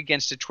Locke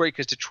against Detroit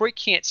because Detroit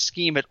can't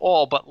scheme at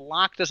all, but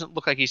Locke doesn't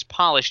look like he's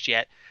polished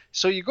yet.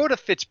 So you go to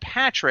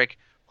Fitzpatrick,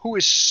 who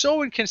is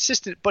so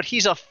inconsistent, but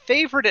he's a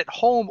favorite at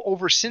home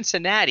over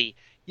Cincinnati.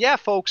 Yeah,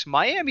 folks,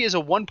 Miami is a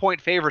 1-point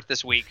favorite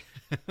this week.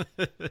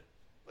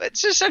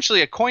 It's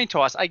essentially a coin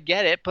toss. I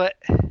get it, but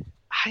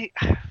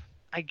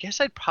I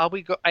guess I'd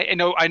probably go. I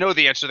know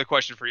the answer to the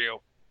question for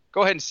you.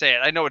 Go ahead and say it.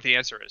 I know what the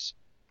answer is.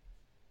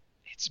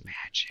 It's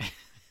magic.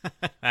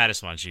 I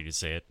just want you to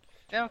say it.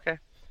 Yeah, okay.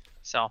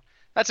 So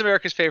that's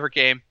America's favorite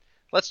game.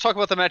 Let's talk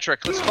about the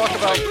metric. Let's talk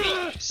about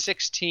week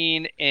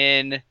 16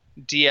 in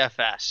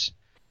DFS.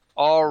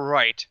 All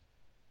right.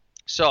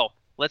 So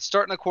let's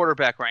start in the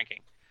quarterback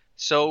ranking.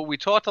 So we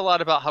talked a lot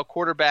about how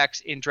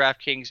quarterbacks in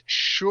DraftKings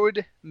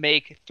should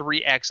make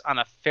 3x on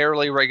a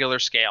fairly regular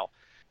scale.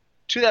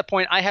 To that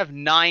point, I have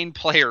 9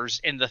 players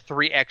in the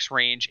 3x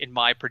range in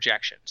my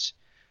projections.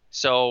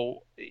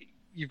 So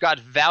you've got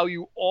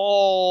value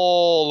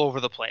all over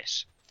the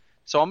place.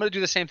 So I'm going to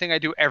do the same thing I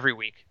do every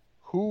week.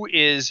 Who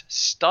is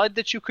stud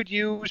that you could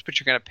use, but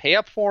you're going to pay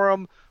up for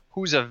him?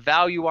 Who's a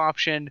value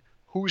option?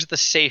 Who's the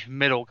safe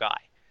middle guy?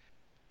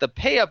 The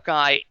pay up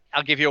guy,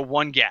 I'll give you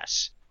one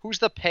guess. Who's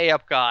the pay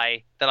up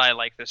guy that I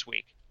like this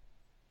week?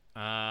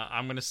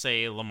 I'm going to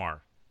say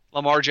Lamar.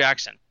 Lamar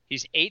Jackson.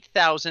 He's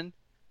 8,000,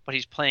 but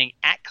he's playing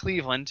at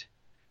Cleveland.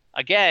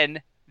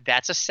 Again,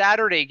 that's a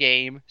Saturday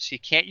game, so you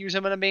can't use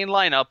him in a main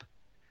lineup.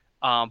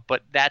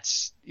 But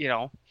that's,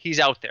 he's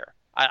out there.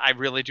 I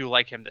really do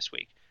like him this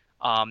week.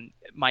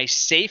 My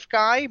safe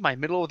guy, my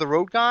middle of the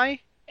road guy,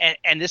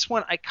 and this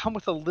one I come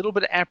with a little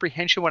bit of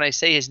apprehension when I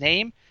say his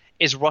name,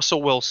 is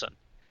Russell Wilson.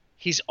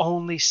 He's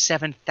only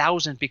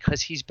 7,000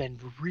 because he's been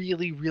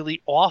really,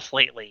 really off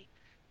lately.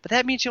 But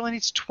that means he only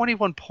needs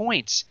 21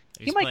 points.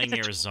 He's playing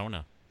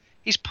Arizona.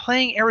 He's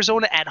playing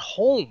Arizona at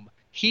home.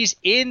 He's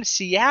in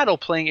Seattle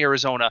playing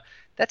Arizona.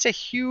 That's a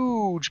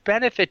huge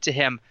benefit to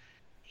him.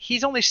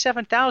 He's only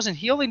 7,000.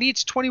 He only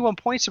needs 21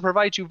 points to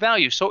provide you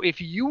value. So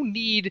if you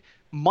need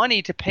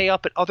money to pay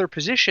up at other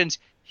positions,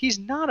 he's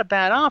not a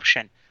bad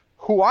option.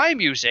 Who I'm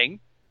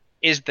using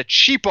is the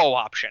cheapo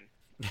option.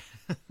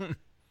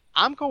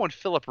 I'm going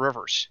Phillip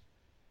Rivers.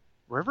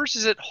 Rivers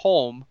is at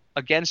home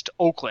against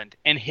Oakland,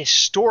 and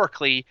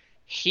historically,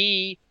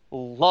 he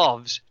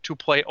loves to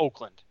play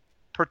Oakland,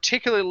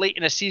 particularly late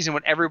in a season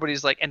when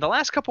everybody's like, in the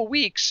last couple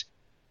weeks,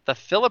 the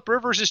Phillip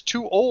Rivers is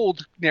too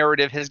old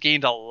narrative has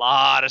gained a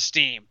lot of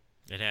steam.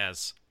 It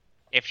has.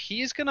 If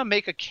he's going to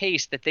make a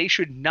case that they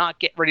should not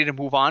get ready to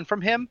move on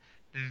from him,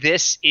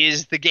 this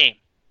is the game.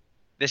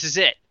 This is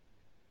it.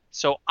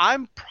 So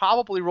I'm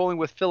probably rolling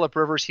with Phillip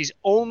Rivers. He's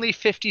only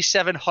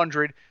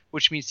 5,700,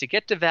 which means to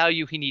get to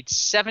value, he needs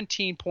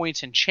 17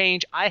 points and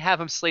change. I have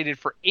him slated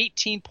for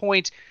 18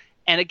 points.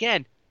 And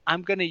again,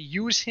 I'm going to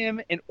use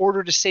him in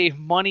order to save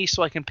money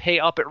so I can pay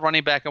up at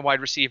running back and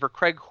wide receiver.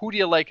 Craig, who do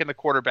you like in the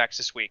quarterbacks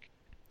this week?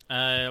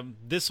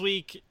 This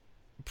week,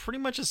 pretty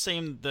much the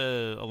same,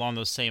 along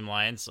those same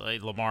lines.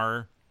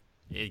 Lamar,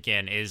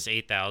 again, is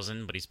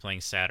 8,000, but he's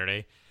playing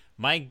Saturday.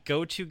 My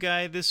go-to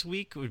guy this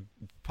week would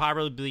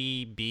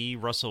probably be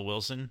Russell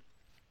Wilson,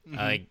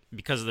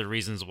 because of the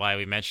reasons why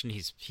we mentioned.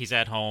 He's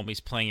at home. He's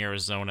playing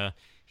Arizona.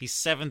 He's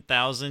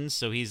 7,000,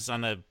 so he's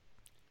on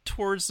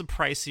towards the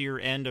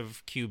pricier end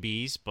of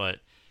QBs, but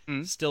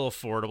still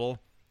affordable.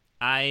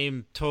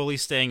 I'm totally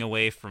staying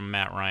away from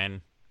Matt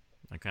Ryan.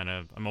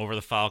 I'm over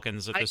the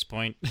Falcons at this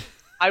point.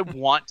 I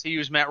want to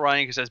use Matt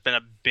Ryan because I've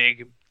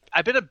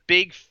been a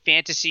big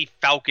fantasy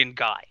Falcon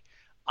guy.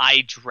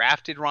 I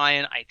drafted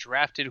Ryan. I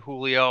drafted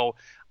Julio.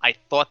 I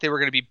thought they were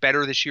going to be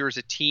better this year as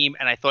a team,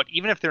 and I thought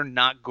even if they're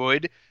not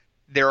good,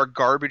 they're a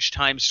garbage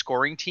time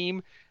scoring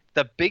team.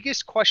 The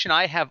biggest question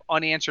I have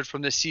unanswered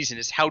from this season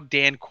is how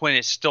Dan Quinn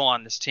is still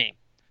on this team.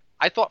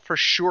 I thought for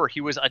sure he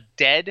was a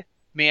dead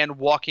man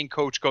walking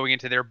coach going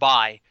into their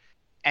bye,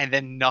 and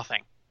then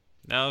nothing.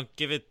 No,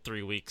 give it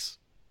 3 weeks.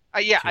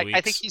 I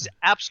think he's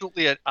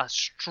absolutely a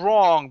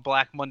strong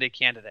Black Monday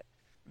candidate.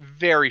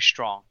 Very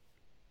strong.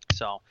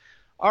 So,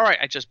 all right,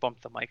 I just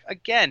bumped the mic.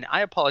 Again,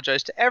 I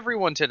apologize to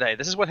everyone today.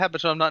 This is what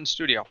happens when I'm not in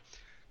studio.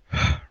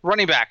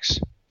 Running backs.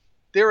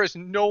 There is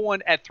no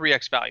one at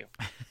 3x value.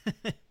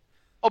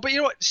 Oh, but you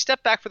know what?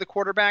 Step back for the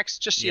quarterbacks.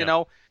 Just so you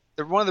know,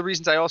 one of the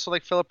reasons I also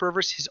like Phillip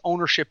Rivers, his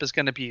ownership is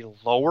going to be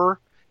lower.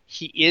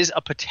 He is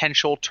a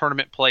potential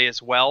tournament play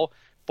as well.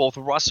 Both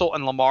Russell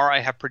and Lamar I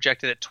have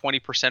projected at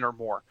 20% or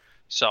more.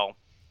 So,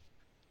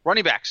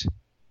 running backs,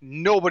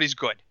 nobody's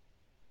good.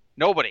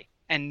 Nobody.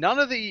 And none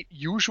of the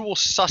usual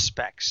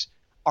suspects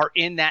are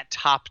in that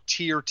top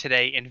tier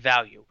today in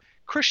value.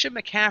 Christian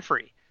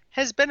McCaffrey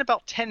has been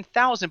about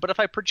 10,000, but if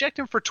I project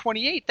him for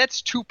 28,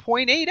 that's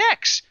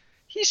 2.8x.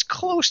 He's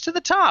close to the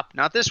top.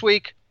 Not this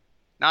week.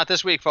 Not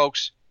this week,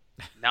 folks.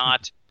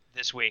 Not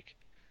this week.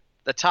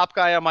 The top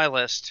guy on my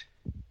list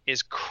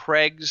is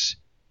Craig's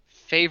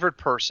favorite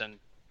person,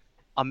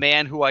 a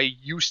man who I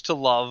used to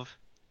love,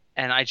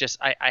 and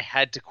I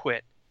had to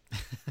quit.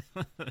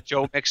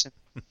 Joe Mixon.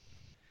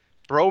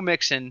 Bro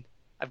Mixon,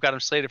 I've got him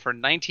slated for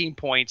 19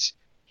 points.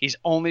 He's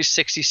only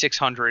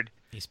 6,600.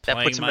 He's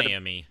playing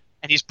Miami.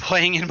 And he's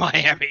playing in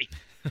Miami.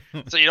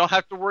 So you don't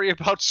have to worry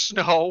about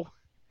snow.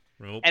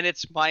 Nope. And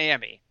it's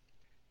Miami.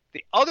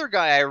 The other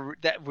guy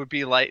that would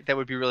be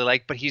really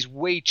like, but he's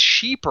way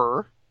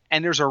cheaper,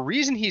 and there's a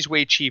reason he's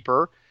way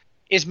cheaper,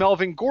 is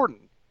Melvin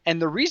Gordon.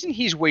 And the reason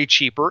he's way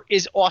cheaper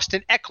is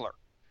Austin Eckler.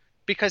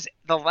 Because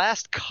the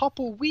last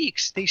couple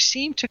weeks, they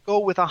seem to go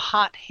with a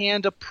hot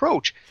hand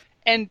approach.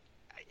 And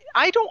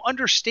I don't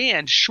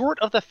understand, short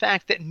of the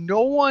fact that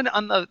no one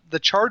on the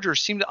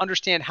Chargers seem to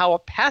understand how a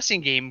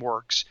passing game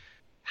works,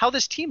 how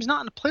this team's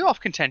not in playoff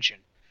contention.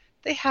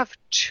 They have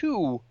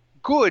two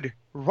good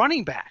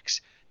running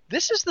backs.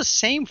 This is the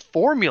same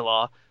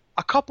formula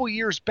a couple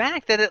years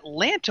back that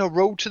Atlanta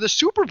rode to the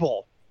Super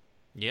Bowl.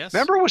 Yes.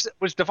 Remember, was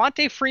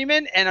Devontae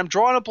Freeman, and I'm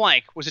drawing a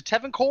blank. Was it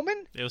Tevin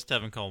Coleman? It was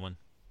Tevin Coleman.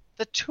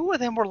 The two of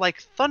them were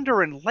like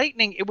thunder and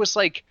lightning. It was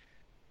like,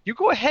 you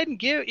go ahead and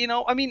give,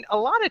 a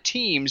lot of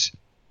teams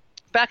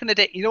back in the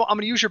day, I'm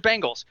going to use your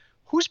Bengals.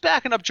 Who's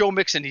backing up Joe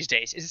Mixon these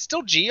days? Is it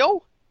still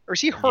Gio? Or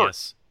is he hurt?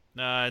 Yes.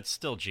 It's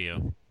still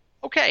Gio.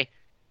 Okay.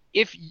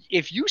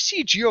 If you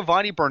see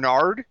Giovanni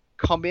Bernard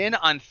come in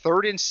on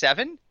 3rd and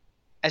 7,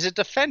 as a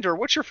defender,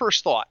 what's your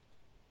first thought?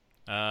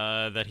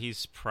 That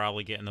he's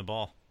probably getting the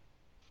ball.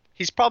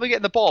 He's probably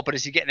getting the ball, but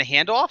is he getting a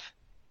handoff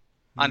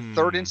on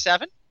 3rd and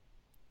 7?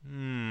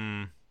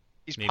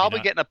 He's probably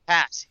not. Getting a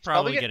pass. He's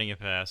probably getting a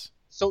pass.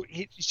 So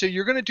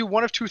you're going to do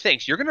one of two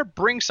things. You're going to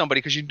bring somebody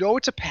because you know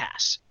it's a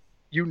pass.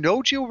 You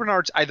know Gio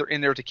Bernard's either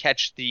in there to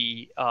catch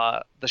the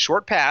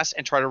short pass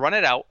and try to run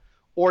it out,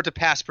 or to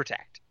pass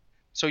protect.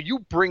 So you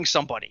bring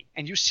somebody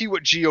and you see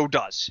what Gio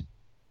does.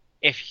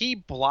 If he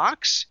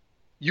blocks,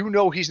 you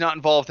know he's not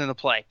involved in the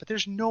play. But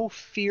there's no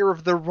fear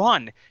of the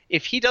run.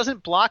 If he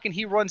doesn't block and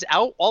he runs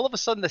out, all of a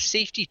sudden the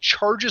safety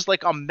charges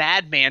like a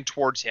madman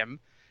towards him.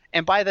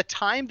 And by the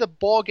time the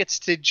ball gets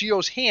to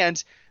Gio's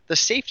hands, the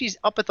safety's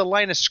up at the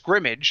line of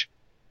scrimmage,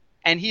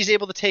 and he's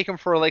able to take him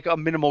for like a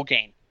minimal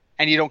gain.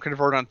 And you don't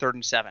convert on 3rd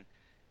and 7.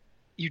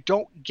 You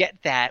don't get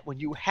that when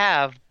you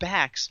have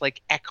backs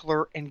like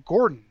Eckler and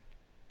Gordon.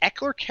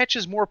 Eckler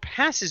catches more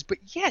passes, but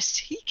yes,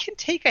 he can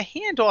take a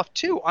handoff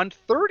too. On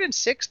 3rd and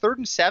 6, 3rd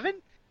and 7,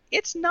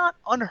 it's not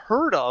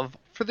unheard of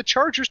for the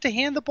Chargers to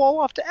hand the ball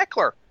off to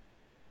Eckler.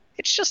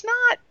 It's just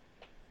not.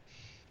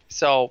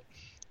 So,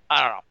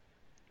 I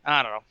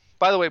don't know.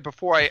 By the way,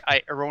 before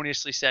I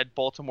erroneously said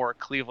Baltimore or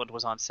Cleveland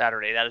was on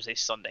Saturday, that is a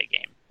Sunday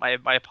game.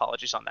 My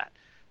apologies on that.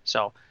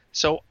 So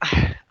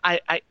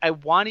I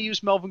want to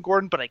use Melvin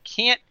Gordon, but I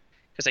can't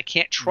because I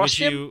can't trust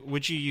him.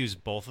 Would you use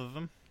both of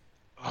them?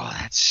 Oh,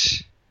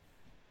 that's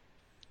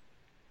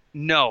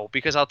no,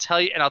 because I'll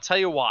tell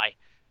you why.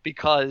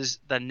 Because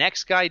the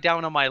next guy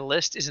down on my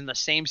list is in the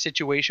same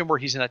situation where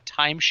he's in a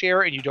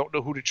timeshare and you don't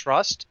know who to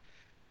trust,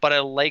 but I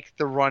like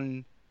the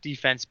run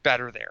defense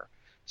better there.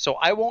 So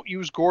I won't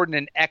use Gordon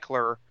and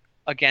Eckler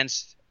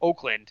against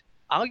Oakland.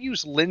 I'll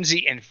use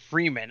Lindsey and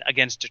Freeman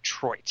against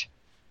Detroit.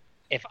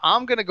 If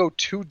I'm going to go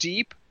too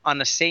deep on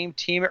the same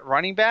team at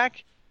running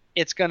back,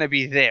 it's going to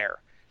be there.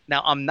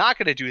 Now, I'm not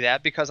going to do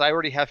that because I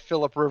already have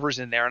Phillip Rivers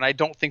in there, and I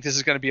don't think this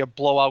is going to be a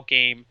blowout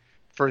game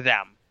for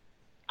them.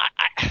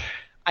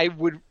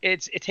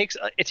 It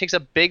takes a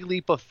big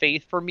leap of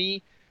faith for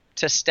me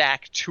to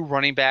stack 2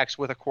 running backs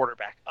with a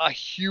quarterback. A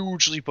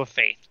huge leap of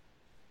faith.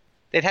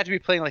 They'd have to be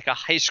playing like a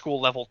high school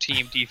level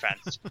team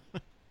defense.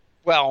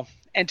 Well,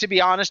 and to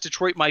be honest,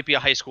 Detroit might be a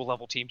high school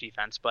level team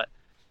defense, but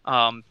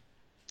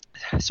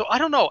so I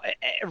don't know.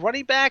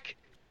 Running back,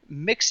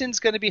 Mixon's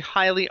going to be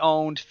highly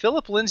owned.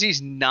 Philip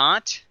Lindsay's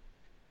not.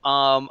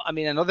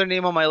 Another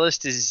name on my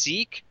list is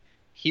Zeke.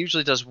 He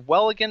usually does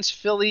well against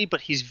Philly,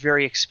 but he's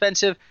very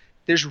expensive.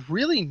 There's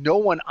really no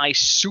one I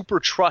super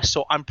trust,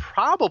 so I'm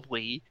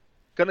probably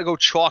going to go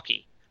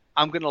chalky.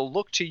 I'm going to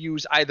look to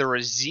use either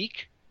a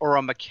Zeke or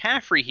a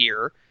McCaffrey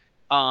here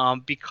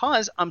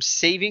because I'm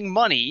saving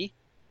money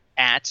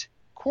at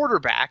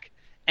quarterback.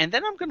 And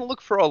then I'm going to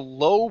look for a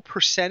low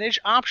percentage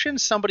option,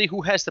 somebody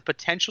who has the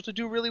potential to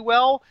do really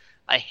well.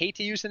 I hate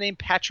to use the name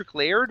Patrick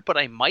Laird, but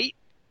I might.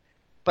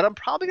 But I'm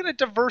probably going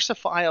to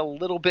diversify a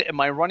little bit in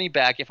my running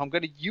back. If I'm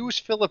going to use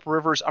Phillip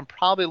Rivers, I'm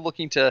probably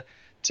looking to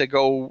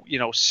go,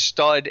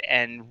 stud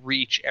and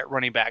reach at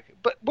running back.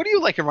 But what do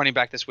you like in running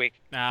back this week?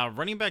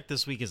 Running back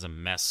this week is a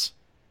mess.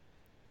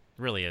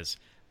 It really is.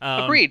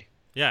 Agreed.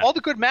 Yeah. All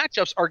the good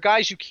matchups are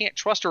guys you can't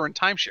trust or in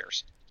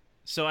timeshares.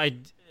 So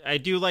I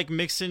do like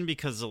Mixon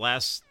because the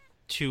last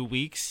 3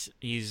 weeks,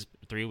 he's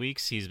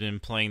been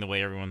playing the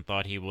way everyone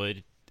thought he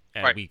would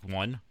at week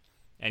 1,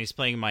 and he's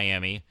playing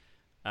Miami.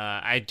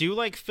 I do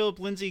like Philip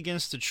Lindsay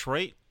against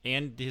Detroit,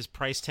 and his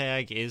price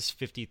tag is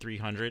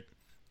 $5,300,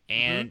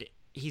 and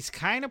he's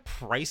kind of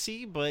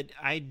pricey, but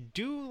I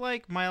do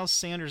like Miles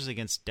Sanders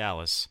against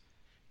Dallas.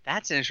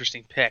 That's an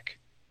interesting pick.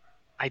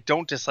 I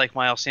don't dislike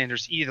Miles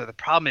Sanders either. The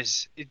problem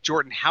is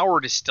Jordan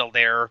Howard is still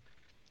there.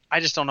 I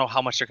just don't know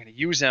how much they're going to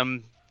use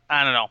him.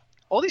 I don't know.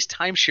 All these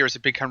timeshares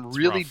have become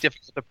really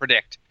difficult to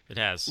predict. It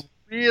has.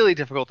 Really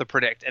difficult to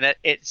predict. And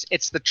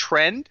it's the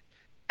trend,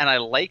 and I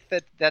like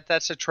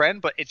that's a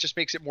trend, but it just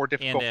makes it more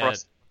difficult for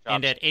us.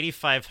 And at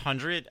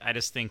 8,500, I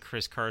just think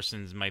Chris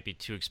Carson's might be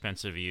too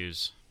expensive to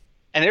use.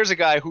 And there's a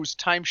guy whose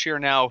timeshare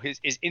now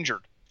is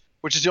injured,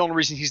 which is the only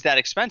reason he's that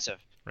expensive.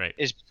 Right.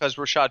 Is because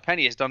Rashad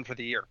Penny is done for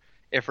the year.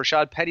 If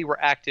Rashad Penny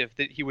were active,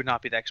 he would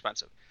not be that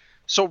expensive.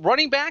 So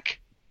running back,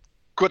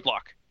 good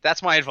luck.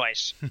 That's my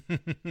advice.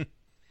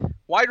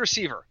 Wide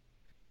receiver,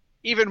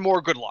 even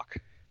more good luck.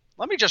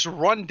 Let me just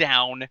run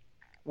down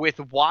with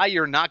why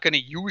you're not going to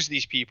use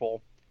these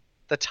people.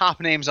 The top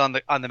names on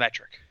the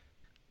metric.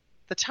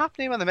 The top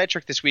name on the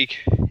metric this week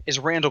is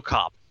Randall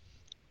Cobb.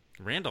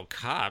 Randall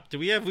Cobb?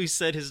 We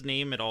said his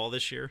name at all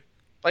this year?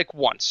 Like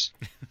once.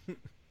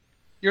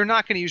 You're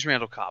not going to use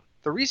Randall Cobb.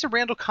 The reason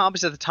Randall Cobb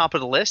is at the top of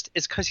the list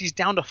is because he's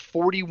down to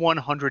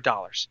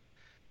 $4,100.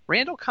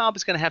 Randall Cobb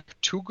is going to have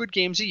 2 good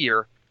games a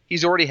year.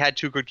 He's already had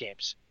 2 good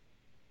games.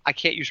 I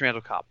can't use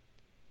Randall Cobb.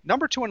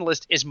 Number 2 on the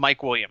list is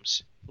Mike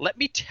Williams. Let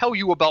me tell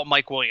you about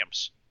Mike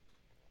Williams.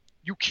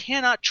 You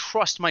cannot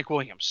trust Mike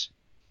Williams.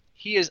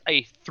 He is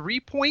a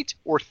 3-point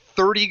or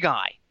 30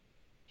 guy.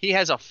 He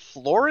has a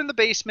floor in the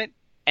basement,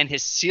 and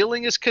his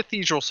ceiling is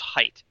cathedral's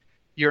height.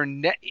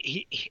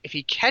 If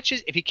he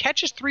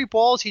catches 3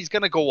 balls, he's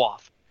going to go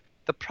off.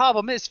 The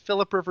problem is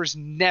Phillip Rivers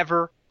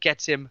never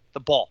gets him the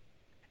ball.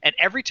 And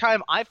every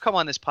time I've come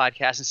on this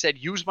podcast and said,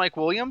 use Mike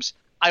Williams,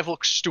 I've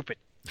looked stupid.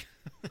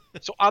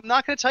 So I'm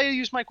not going to tell you to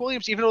use Mike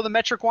Williams, even though the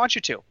metric wants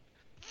you to.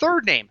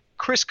 Third name,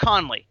 Chris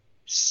Conley.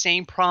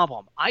 Same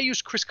problem. I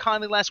used Chris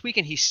Conley last week,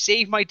 and he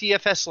saved my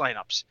DFS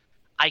lineups.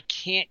 I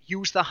can't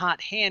use the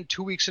hot hand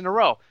 2 weeks in a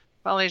row.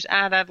 Well, he's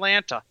at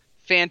Atlanta.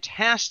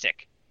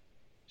 Fantastic.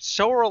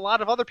 So are a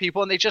lot of other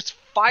people, and they just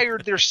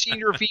fired their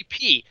senior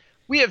VP.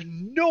 We have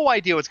no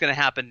idea what's going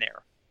to happen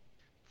there.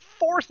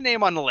 Fourth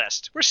name on the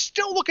list. We're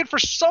still looking for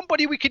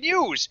somebody we can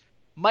use.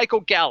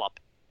 Michael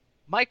Gallup.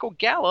 Michael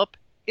Gallup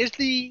is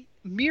the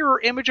mirror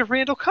image of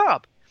Randall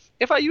Cobb.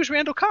 If I use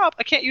Randall Cobb,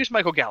 I can't use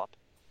Michael Gallup,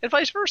 and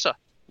vice versa.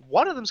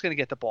 One of them's going to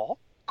get the ball.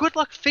 Good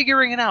luck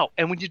figuring it out.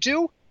 And when you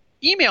do,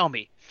 email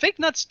me,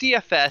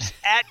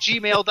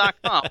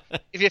 fignutsdfs@gmail.com.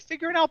 If you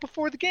figure it out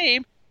before the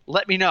game,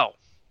 let me know.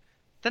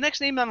 The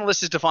next name on the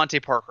list is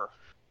Devontae Parker.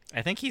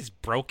 I think he's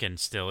broken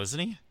still, isn't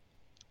he?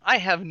 I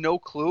have no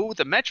clue.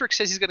 The metric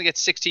says he's going to get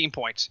 16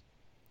 points.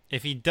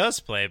 If he does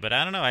play, but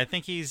I don't know. I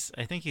think he's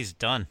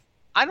done.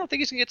 I don't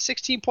think he's going to get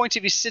 16 points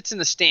if he sits in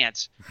the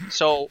stands.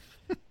 So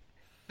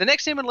the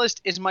next name on the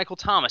list is Michael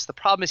Thomas. The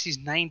problem is he's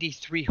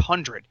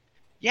 9,300.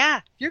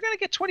 Yeah, you're going to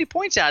get 20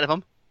 points out of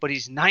him, but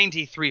he's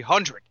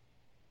 9,300.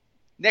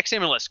 Next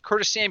name on the list,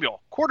 Curtis Samuel.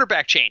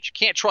 Quarterback change.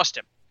 Can't trust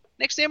him.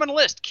 Next name on the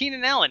list,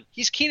 Keenan Allen.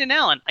 He's Keenan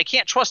Allen. I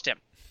can't trust him.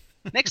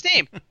 Next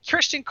name,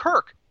 Christian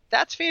Kirk.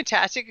 That's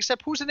fantastic,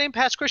 except who's the name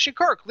past Christian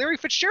Kirk? Larry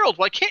Fitzgerald.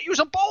 Well, I can't use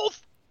them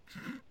both.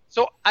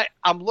 So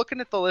I'm looking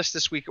at the list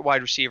this week at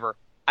wide receiver.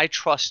 I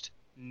trust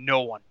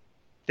no one.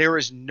 There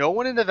is no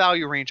one in the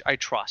value range I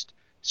trust.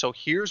 So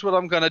here's what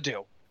I'm going to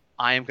do.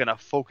 I am going to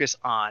focus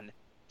on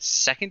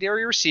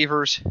secondary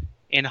receivers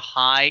in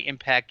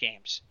high-impact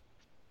games.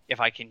 If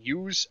I can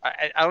use –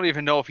 I don't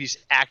even know if he's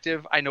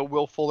active. I know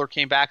Will Fuller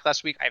came back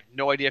last week. I have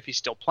no idea if he's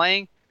still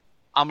playing.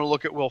 I'm going to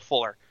look at Will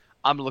Fuller.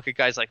 I'm going to look at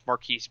guys like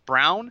Marquise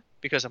Brown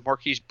because of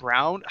Marquise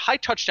Brown. High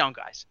touchdown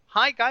guys.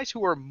 High guys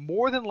who are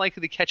more than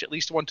likely to catch at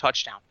least one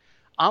touchdown.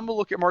 I'm going to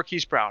look at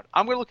Marquise Brown.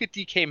 I'm going to look at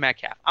DK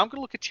Metcalf. I'm going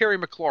to look at Terry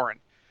McLaurin.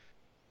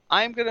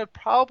 I'm going to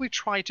probably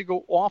try to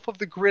go off of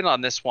the grid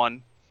on this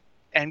one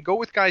and go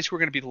with guys who are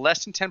going to be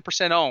less than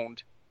 10%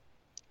 owned.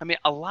 I mean,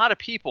 a lot of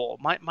people,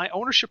 my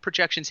ownership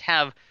projections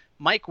have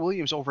Mike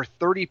Williams over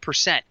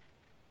 30%.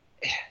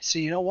 So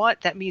you know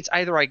what? That means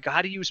either I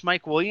got to use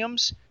Mike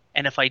Williams,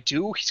 and if I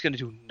do, he's going to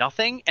do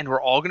nothing, and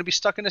we're all going to be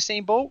stuck in the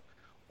same boat,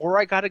 or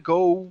I got to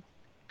go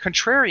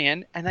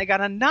contrarian, and I got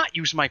to not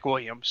use Mike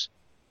Williams.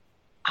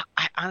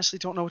 I honestly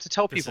don't know what to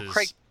tell people.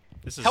 Craig,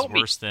 this is help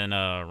worse me. Than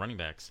running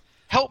backs.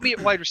 Help me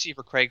at wide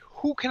receiver, Craig.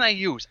 Who can I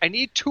use? I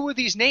need 2 of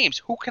these names.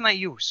 Who can I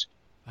use?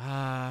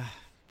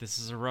 This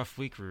is a rough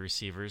week for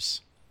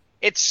receivers.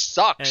 It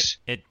sucks.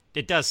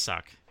 It does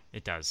suck.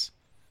 It does.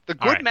 The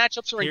good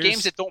matchups are in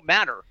games that don't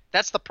matter.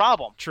 That's the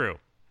problem. True.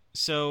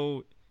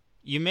 So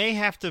you may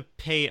have to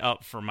pay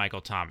up for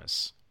Michael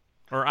Thomas.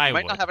 Or I would.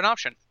 You might not have an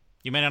option.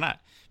 You may not.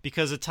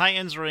 Because the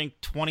Titans rank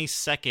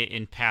 22nd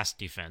in pass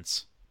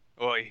defense.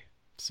 Oy.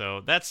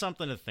 So that's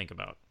something to think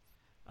about.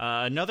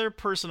 Another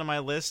person on my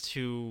list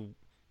who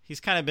he's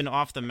kind of been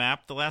off the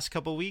map the last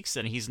couple weeks,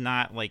 and he's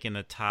not like in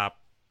the top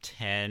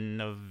 10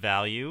 of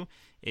value,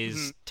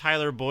 is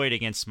Tyler Boyd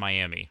against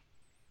Miami.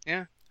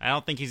 Yeah. I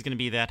don't think he's going to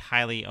be that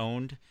highly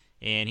owned,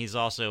 and he's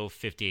also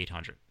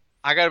 5,800.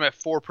 I got him at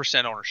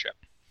 4% ownership.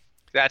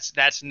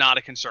 That's not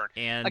a concern.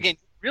 And again,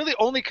 really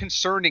only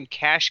concerned in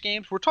cash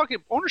games. We're talking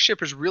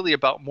ownership is really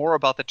more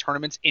about the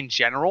tournaments in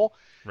general.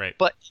 Right.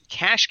 But in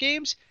cash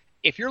games,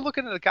 if you're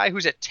looking at a guy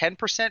who's at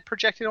 10%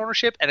 projected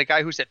ownership and a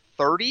guy who's at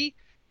 30,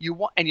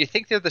 and you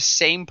think they're the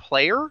same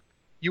player,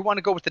 you want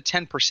to go with the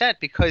 10%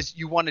 because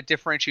you want to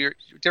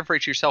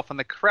differentiate yourself from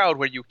the crowd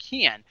where you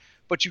can.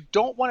 But you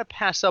don't want to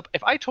pass up.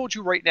 If I told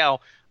you right now,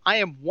 I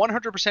am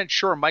 100%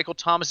 sure Michael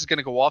Thomas is going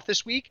to go off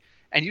this week,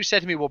 and you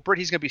said to me, well, Britt,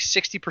 he's going to be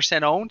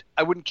 60% owned,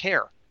 I wouldn't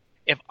care.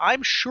 If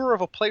I'm sure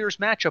of a player's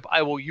matchup,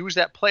 I will use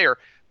that player.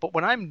 But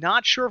when I'm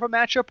not sure of a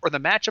matchup or the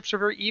matchups are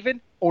very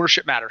even,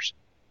 ownership matters.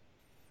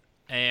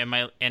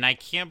 And I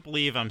can't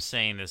believe I'm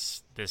saying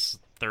this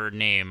third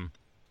name.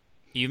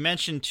 You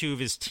mentioned 2 of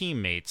his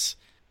teammates,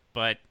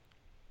 but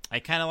I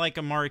kind of like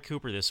Amari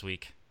Cooper this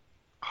week.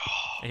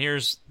 And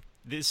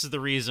this is the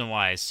reason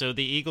why. So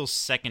the Eagles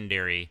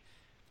secondary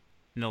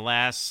in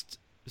the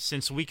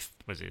since week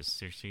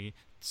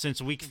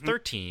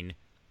 13,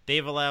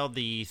 they've allowed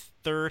the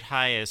 3rd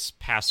highest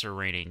passer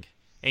rating.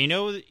 And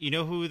you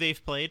know who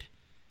they've played?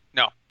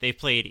 No. They've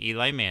played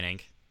Eli Manning,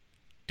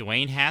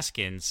 Dwayne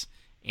Haskins,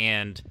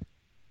 and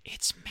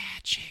it's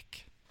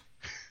magic.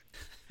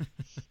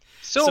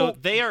 So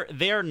they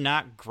are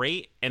not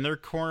great, and their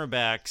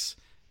cornerbacks,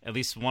 at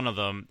least one of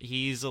them,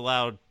 he's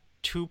allowed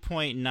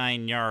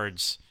 2.9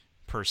 yards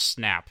per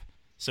snap.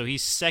 So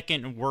he's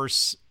second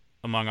worst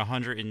among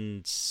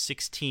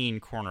 116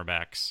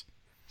 cornerbacks.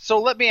 So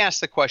let me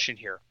ask the question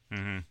here.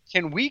 Mm-hmm.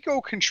 Can we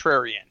go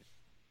contrarian?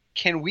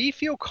 Can we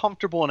feel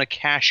comfortable in a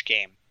cash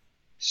game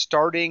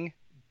starting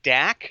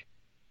Dak,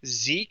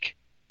 Zeke,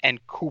 and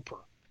Cooper?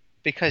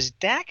 Because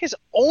Dak is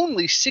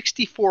only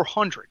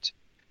 6,400.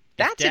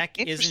 That's an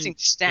interesting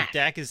stat. If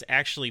Dak is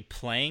actually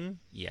playing,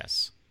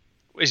 yes.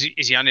 Is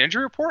he on the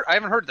injury report? I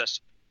haven't heard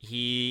this.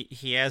 He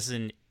has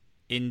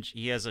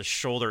a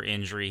shoulder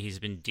injury he's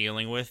been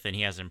dealing with, and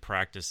he hasn't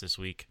practiced this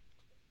week.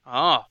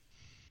 Oh,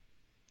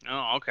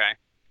 okay.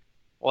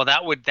 Well,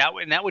 that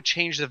would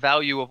change the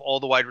value of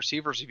all the wide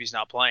receivers if he's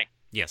not playing.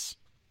 Yes.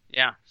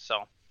 Yeah. So,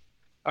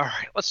 all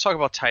right, let's talk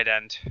about tight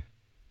end.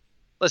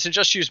 Listen,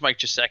 just use Mike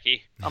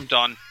Gesicki. I'm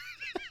done.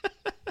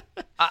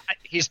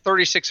 He's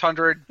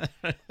 3,600.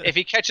 If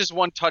he catches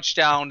one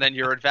touchdown, then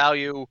you're at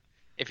value.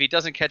 If he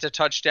doesn't catch a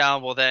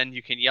touchdown, well, then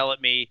you can yell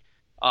at me.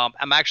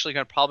 I'm actually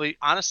going to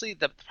honestly,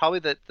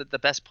 the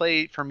best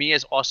play for me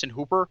is Austin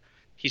Hooper.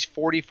 He's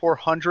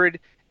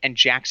 4,400, and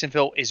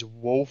Jacksonville is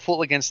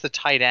woeful against the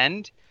tight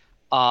end.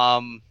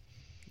 Noah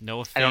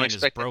Fant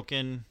is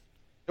broken.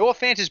 Noah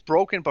Fant is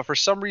broken, but for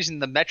some reason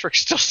the metric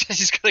still says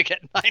he's going to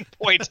get 9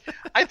 points.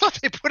 I thought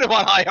they put him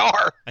on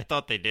IR. I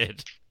thought they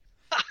did.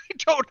 I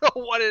don't know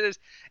what it is.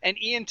 And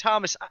Ian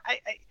Thomas,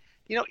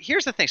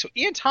 here's the thing. So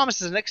Ian Thomas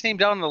is the next name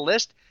down on the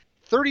list,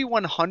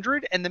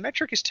 3,100, and the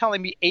metric is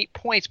telling me 8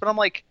 points. But I'm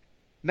like,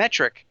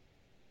 metric,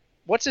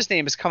 what's his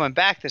name is coming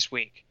back this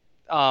week?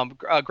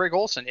 Greg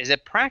Olsen is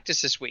at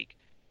practice this week.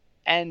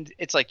 And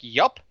it's like,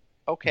 yup.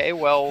 Okay,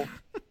 well,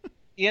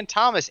 Ian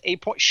Thomas,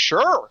 8 points.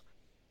 Sure.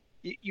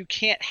 You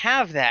can't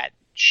have that.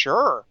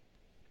 Sure.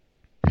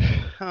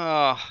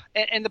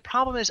 And the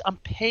problem is I'm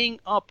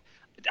paying up.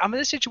 I'm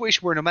in a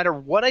situation where no matter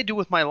what I do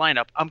with my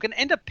lineup, I'm going to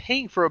end up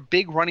paying for a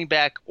big running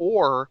back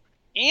or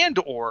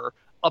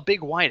a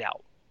big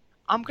wideout.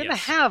 I'm going to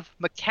have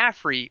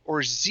McCaffrey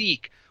or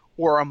Zeke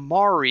or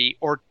Amari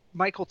or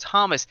Michael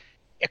Thomas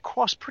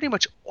across pretty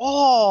much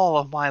all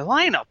of my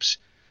lineups.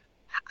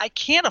 I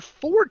can't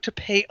afford to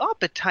pay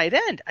up at tight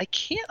end. I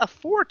can't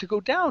afford to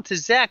go down to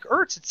Zach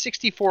Ertz at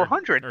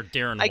 6,400. Or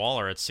Darren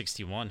Waller at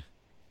 61.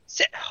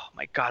 Oh,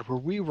 my God. Were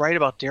we right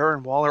about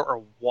Darren Waller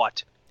or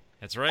what?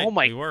 That's right. Oh,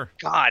 my we were.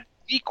 God.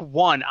 Week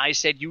 1, I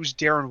said use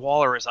Darren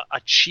Waller as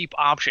a cheap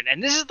option.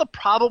 And this is the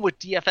problem with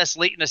DFS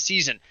late in the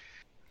season.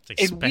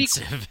 It's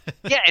expensive.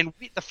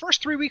 The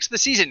first 3 weeks of the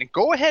season,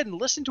 go ahead and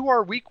listen to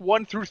our week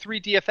 1 through 3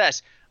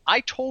 DFS.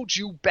 I told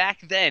you back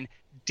then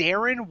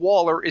Darren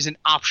Waller is an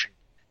option.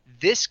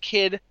 This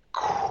kid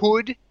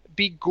could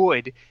be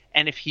good,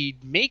 and if he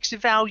makes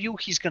value,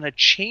 he's going to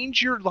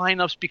change your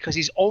lineups because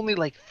he's only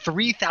like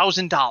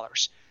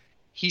 $3,000.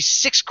 He's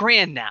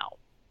 $6,000 now.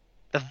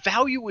 The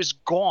value is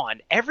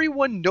gone.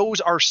 Everyone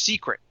knows our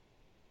secret.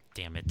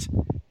 Damn it.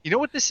 You know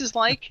what this is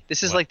like?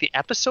 This is like the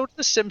episode of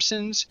The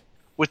Simpsons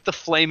with the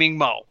Flaming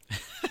Moe.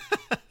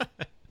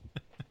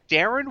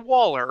 Darren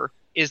Waller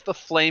is the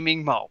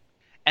Flaming Moe.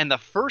 And the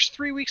first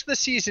 3 weeks of the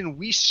season,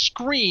 we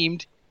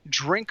screamed,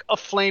 drink a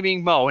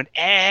Flaming Moe, and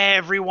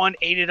everyone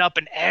ate it up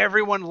and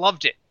everyone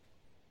loved it.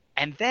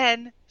 And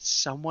then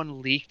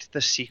someone leaked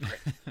the secret.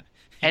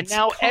 And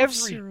now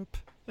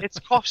it's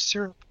cough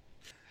syrup.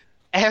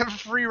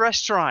 Every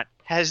restaurant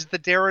has the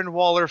Darren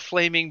Waller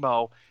Flaming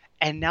Moe,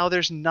 and now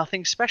there's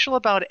nothing special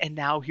about it, and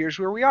now here's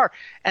where we are.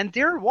 And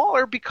Darren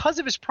Waller, because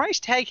of his price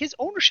tag, his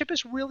ownership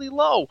is really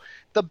low.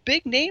 The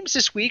big names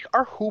this week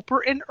are Hooper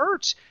and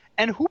Ertz,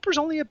 and Hooper's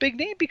only a big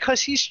name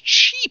because he's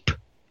cheap.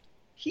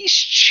 He's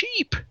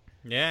cheap.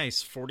 Yeah,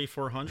 he's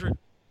 4,400.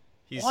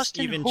 He's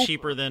Austin even Hooper.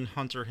 cheaper than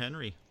Hunter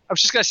Henry. I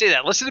was just going to say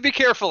that. Listen to me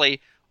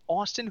carefully.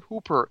 Austin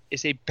Hooper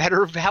is a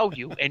better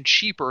value and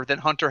cheaper than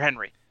Hunter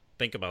Henry.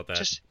 Think about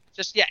that.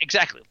 Yeah,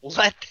 exactly.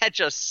 Let that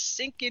just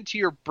sink into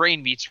your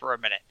brain meats for a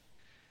minute.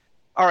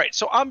 All right,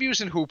 so I'm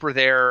using Hooper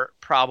there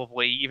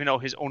probably, even though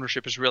his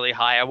ownership is really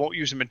high. I won't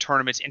use him in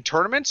tournaments. In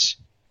tournaments,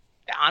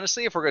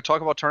 honestly, if we're going to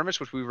talk about tournaments,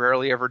 which we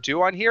rarely ever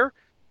do on here,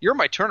 you're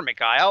my tournament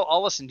guy.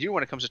 I'll listen to you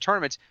when it comes to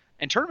tournaments.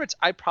 In tournaments,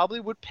 I probably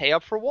would pay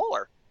up for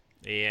Waller.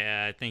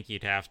 Yeah, I think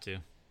you'd have to.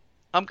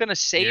 I'm going to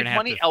save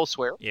money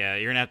elsewhere. Yeah,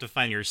 you're going to have to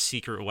find your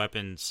secret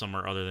weapon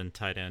somewhere other than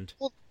tight end.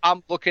 Well,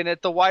 I'm looking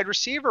at the wide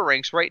receiver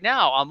ranks right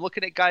now. I'm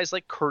looking at guys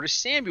like Curtis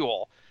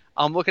Samuel.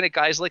 I'm looking at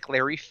guys like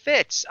Larry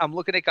Fitz. I'm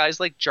looking at guys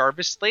like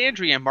Jarvis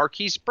Landry and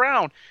Marquise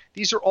Brown.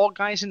 These are all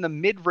guys in the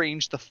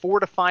mid-range, the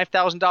 $4,000 to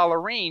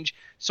 $5,000 range.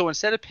 So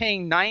instead of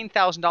paying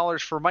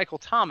 $9,000 for Michael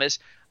Thomas,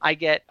 I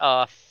get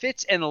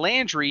Fitz and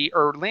Landry,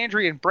 or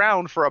Landry and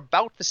Brown for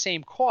about the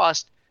same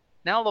cost.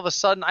 Now all of a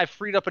sudden I've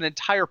freed up an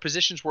entire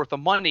position's worth of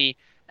money,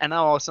 and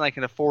now all of a sudden I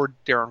can afford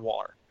Darren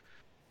Waller.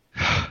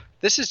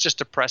 This is just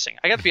depressing.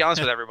 I got to be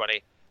honest with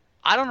everybody.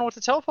 I don't know what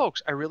to tell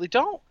folks. I really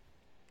don't.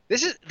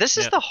 This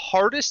is the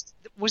hardest.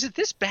 Was it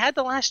this bad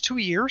the last 2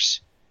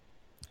 years?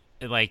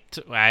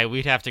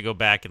 We'd have to go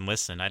back and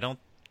listen. I don't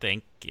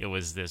think it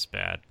was this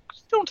bad. I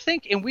don't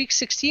think in week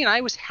 16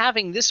 I was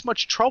having this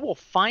much trouble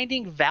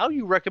finding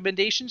value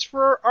recommendations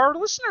for our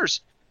listeners.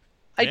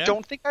 I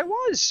don't think I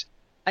was.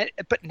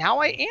 But now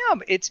I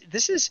am.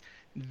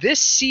 This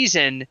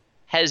season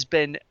has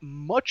been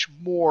much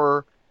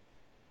more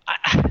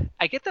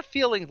I get the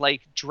feeling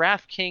like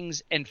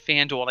DraftKings and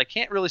FanDuel, and I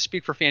can't really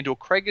speak for FanDuel.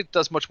 Craig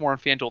does much more on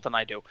FanDuel than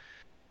I do.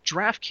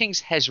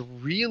 DraftKings has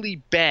really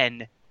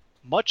been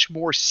much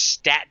more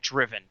stat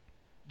driven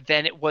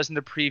than it was in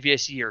the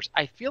previous years.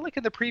 I feel like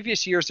in the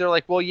previous years, they're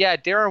like, well, yeah,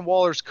 Darren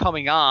Waller's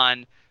coming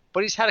on,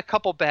 but he's had a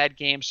couple bad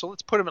games, so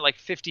let's put him at like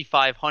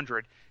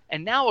 5,500.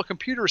 And now a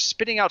computer is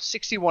spitting out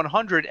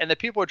 6,100, and the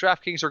people at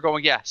DraftKings are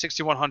going, yeah,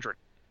 6,100.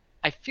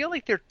 I feel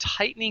like they're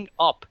tightening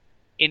up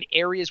in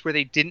areas where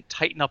they didn't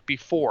tighten up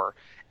before.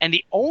 And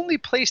the only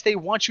place they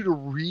want you to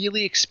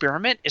really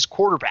experiment is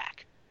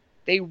quarterback.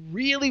 They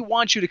really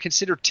want you to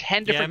consider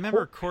 10 different. Yeah, I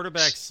remember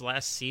quarterbacks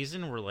last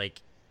season were like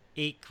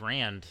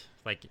 $8,000,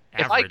 like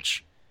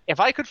average.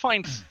 If I could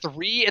find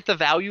 3 at the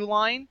value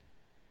line,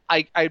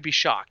 I'd be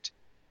shocked.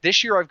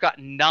 This year I've got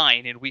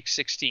 9 in week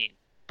 16,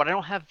 but I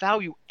don't have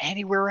value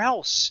anywhere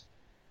else.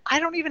 I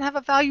don't even have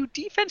a value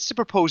defense to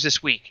propose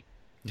this week.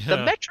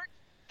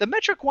 The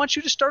metric wants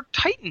you to start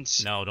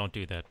Titans. No, don't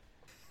do that.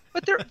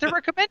 But they're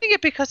recommending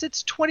it because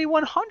it's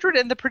 2,100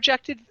 and the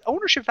projected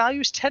ownership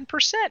value is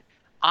 10%.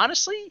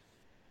 Honestly,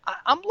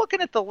 I'm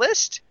looking at the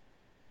list.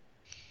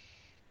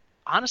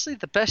 Honestly,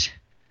 the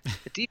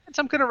defense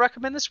I'm going to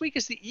recommend this week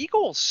is the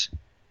Eagles.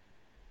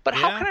 But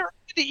how can I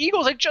recommend the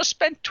Eagles? I just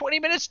spent 20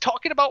 minutes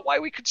talking about why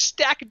we could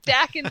stack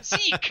Dak and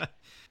Zeke.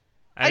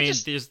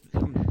 There's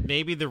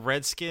maybe the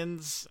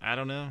Redskins. I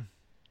don't know.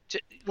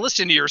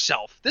 Listen to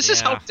yourself. This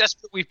is how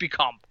desperate we've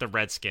become. The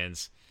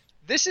Redskins.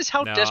 This is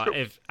how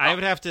desperate.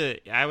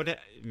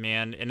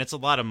 Man, and it's a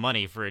lot of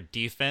money for a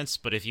defense,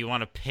 but if you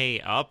want to pay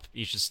up,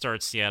 you should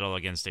start Seattle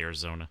against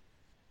Arizona.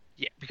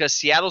 Yeah, because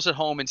Seattle's at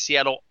home, and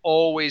Seattle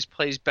always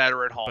plays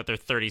better at home. But they're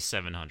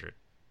 3,700.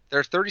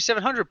 They're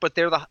 3,700, but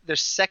they're the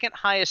second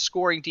highest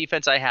scoring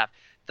defense I have.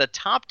 The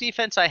top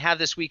defense I have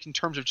this week in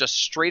terms of just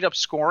straight up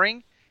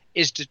scoring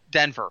is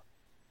Denver.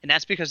 And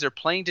that's because they're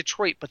playing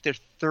Detroit, but they're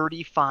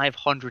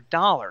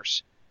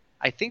 $3,500.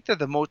 I think they're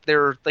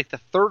like the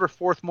third or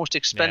fourth most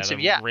expensive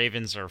yet.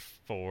 Ravens are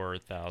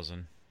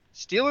 4,000.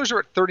 Steelers are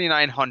at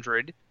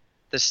 3,900.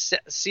 The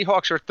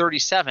Seahawks are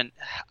 37.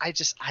 I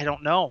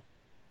don't know.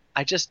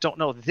 I just don't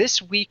know.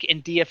 This week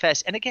in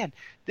DFS, and again,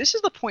 this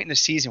is the point in the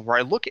season where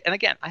I look at, and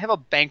again, I have a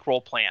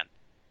bankroll plan.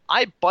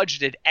 I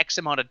budgeted X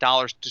amount of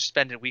dollars to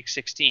spend in week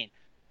 16.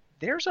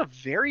 There's a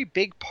very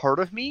big part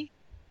of me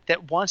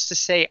that wants to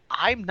say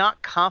I'm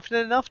not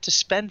confident enough to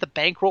spend the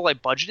bankroll I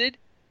budgeted,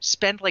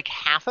 spend like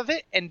half of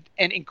it, and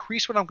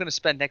increase what I'm going to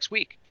spend next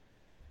week.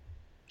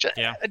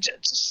 I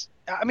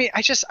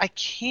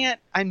can't.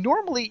 I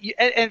normally,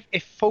 and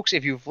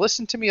if you've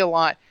listened to me a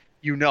lot,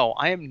 you know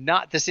I am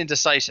not this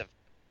indecisive.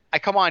 I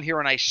come on here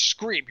and I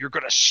scream, "You're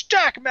going to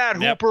stack Matt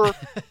Hooper,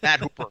 Matt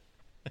Hooper.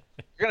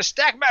 You're going to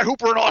stack Matt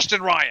Hooper and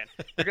Austin Ryan.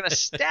 You're going to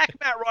stack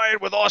Matt Ryan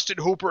with Austin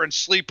Hooper and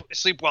sleep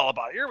well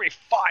about it. You're going to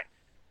be fine."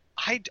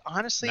 I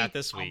honestly, not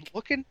this week.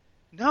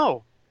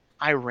 No,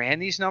 I ran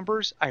these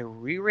numbers. I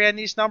reran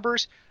these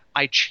numbers.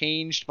 I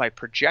changed my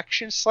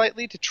projections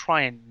slightly to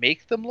try and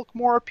make them look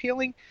more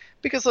appealing.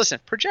 Because listen,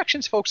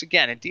 projections, folks,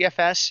 again, in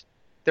DFS,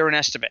 they're an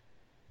estimate.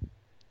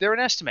 They're an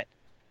estimate.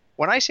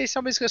 When I say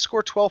somebody's going to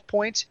score 12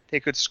 points, they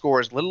could score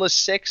as little as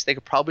 6. They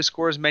could probably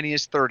score as many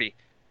as 30.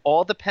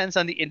 All depends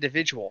on the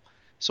individual.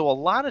 So a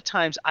lot of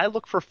times I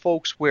look for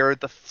folks where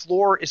the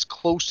floor is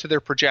close to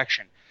their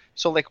projection.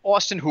 So like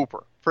Austin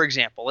Hooper, for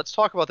example. Let's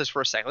talk about this for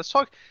a second. Let's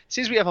talk.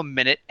 Since we have a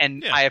minute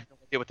and I have no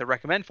idea what to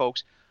recommend,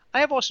 folks. I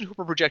have Austin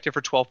Hooper projected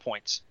for 12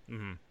 points.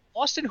 Mm-hmm.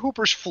 Austin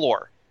Hooper's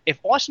floor. If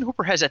Austin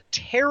Hooper has a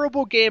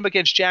terrible game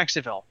against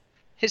Jacksonville,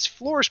 his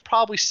floor is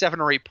probably 7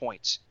 or 8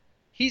 points.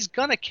 He's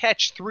going to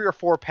catch 3 or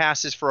 4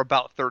 passes for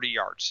about 30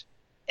 yards.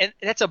 And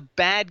that's a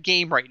bad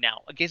game right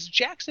now. Against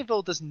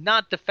Jacksonville does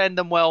not defend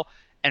them well,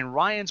 and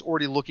Ryan's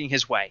already looking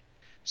his way.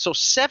 So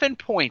 7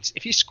 points.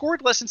 If he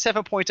scored less than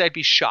 7 points, I'd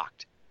be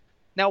shocked.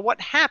 Now,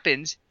 what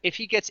happens if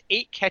he gets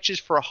 8 catches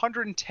for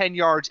 110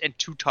 yards and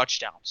 2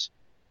 touchdowns?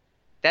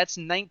 That's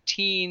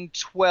 19,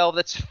 12.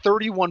 That's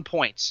 31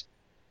 points.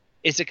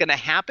 Is it going to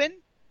happen?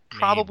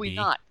 Probably Maybe.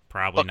 not.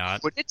 Probably but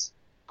not.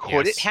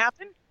 Could it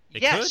happen?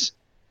 Yes. Could.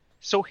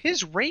 So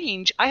his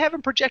range, I have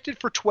him projected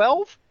for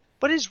 12,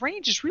 but his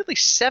range is really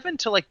 7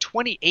 to like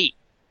 28.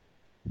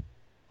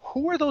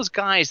 Who are those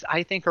guys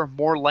I think are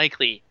more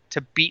likely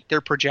to beat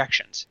their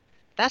projections?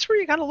 That's where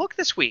you got to look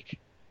this week.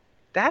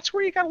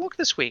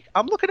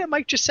 I'm looking at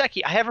Mike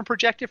Gesicki. I have him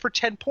projected for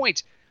 10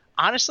 points.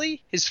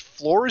 Honestly, his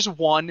floor is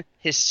 1.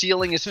 His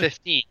ceiling is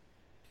 15.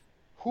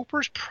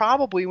 Hooper's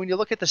probably, when you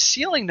look at the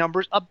ceiling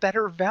numbers, a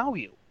better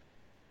value.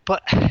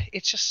 But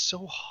it's just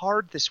so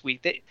hard this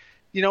week.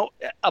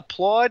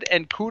 Applaud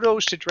and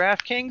kudos to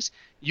DraftKings.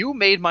 You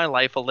made my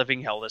life a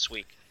living hell this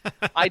week.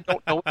 I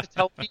don't know what to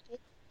tell people.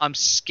 I'm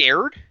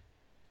scared.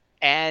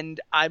 And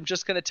I'm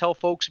just going to tell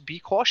folks, be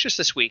cautious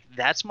this week.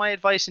 That's my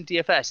advice in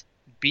DFS.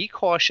 Be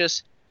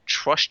cautious.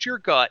 Trust your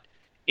gut.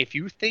 If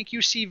you think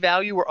you see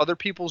value where other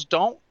people's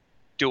don't,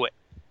 do it.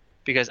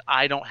 Because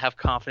I don't have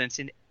confidence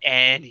in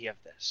any of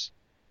this.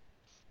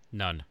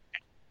 None.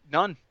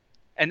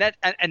 And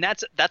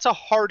that's a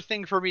hard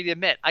thing for me to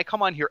admit. I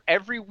come on here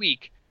every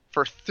week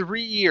for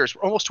 3 years.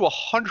 We're almost to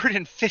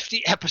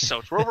 150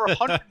 episodes. We're over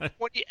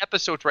 120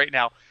 episodes right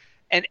now.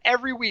 And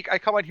every week I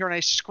come on here and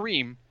I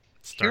scream,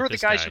 here are the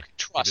guys you can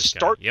trust.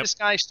 Start this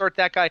guy, start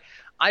that guy.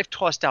 I've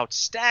tossed out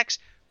stacks.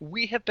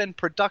 We have been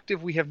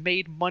productive. We have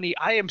made money.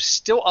 I am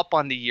still up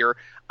on the year.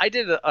 I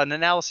did an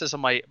analysis of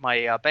my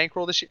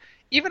bankroll this year.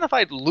 Even if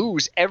I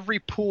lose every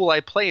pool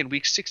I play in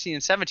week 16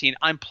 and 17,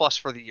 I'm plus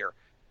for the year.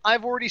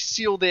 I've already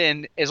sealed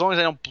in, as long as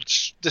I don't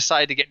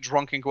decide to get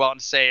drunk and go out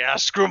and say,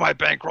 screw my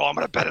bankroll, I'm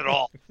going to bet it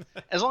all.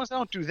 As long as I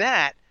don't do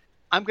that,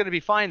 I'm going to be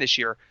fine this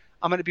year.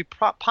 I'm going to be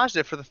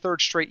positive for the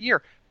third straight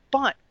year.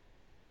 But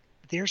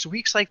there's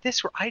weeks like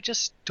this where I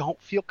just don't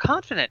feel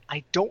confident.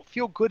 I don't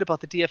feel good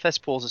about the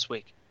DFS pools this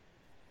week.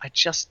 I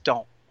just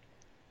don't.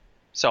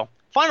 So,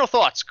 final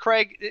thoughts,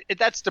 Craig.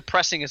 That's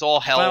depressing as all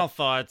hell. Final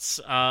thoughts.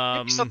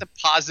 Maybe something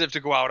positive to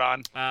go out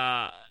on.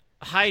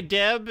 Hi,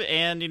 Deb.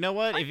 And you know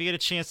what? If you get a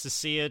chance to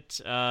see it,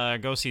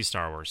 go see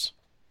Star Wars.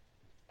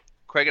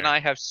 Craig and I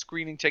have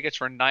screening tickets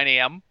for 9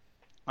 a.m.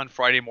 on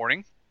Friday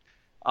morning.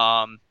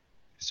 So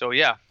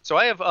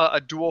I have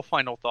a dual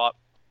final thought.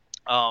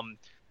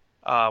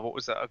 What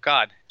was that? Oh,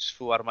 God, it just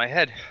flew out of my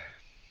head.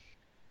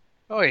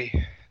 Oy,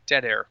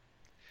 dead air.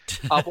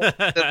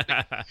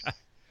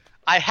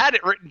 I had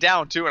it written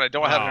down too, and I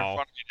don't have it in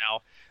front of me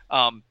now.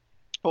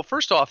 Well,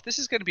 first off, this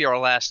is going to be our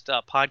last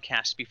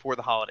podcast before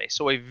the holidays.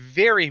 So a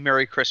very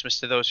Merry Christmas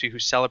to those of you who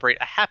celebrate.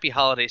 A Happy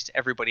Holidays to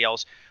everybody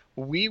else.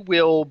 We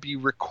will be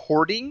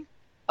recording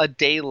a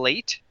day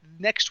late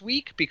next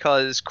week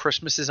because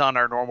Christmas is on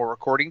our normal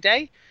recording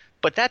day.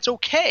 But that's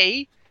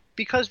okay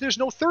because there's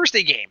no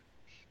Thursday game.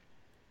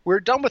 We're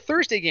done with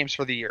Thursday games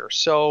for the year.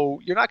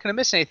 So you're not going to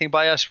miss anything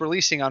by us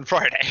releasing on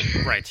Friday.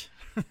 Right.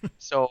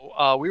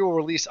 So we will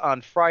release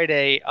on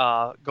Friday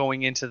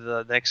going into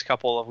the next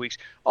couple of weeks.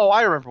 Oh,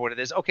 I remember what it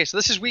is. Okay, so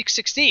this is week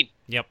 16.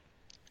 Yep.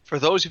 For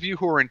those of you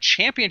who are in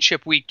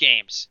championship week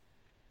games,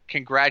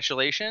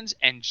 congratulations.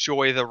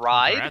 Enjoy the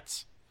ride.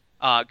 Congrats.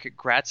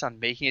 Congrats on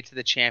making it to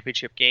the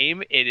championship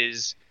game. It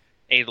is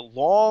a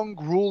long,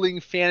 grueling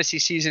fantasy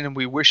season, and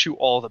we wish you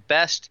all the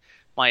best.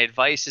 My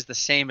advice is the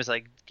same as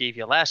I gave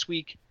you last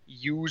week.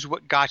 Use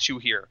what got you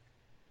here.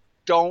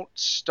 Don't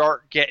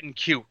start getting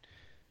cute.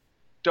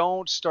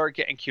 Don't start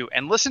getting cute.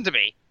 And listen to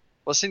me.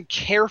 Listen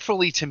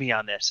carefully to me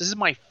on this. This is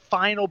my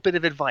final bit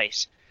of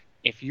advice.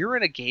 If you're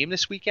in a game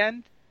this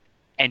weekend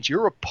and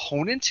your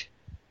opponent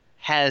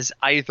has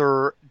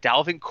either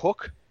Dalvin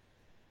Cook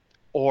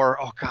or,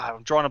 oh God,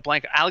 I'm drawing a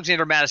blank,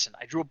 Alexander Madison.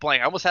 I drew a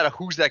blank. I almost had a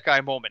who's that guy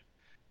moment.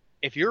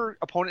 If your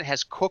opponent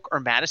has Cook or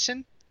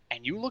Madison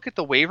and you look at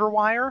the waiver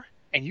wire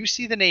and you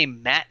see the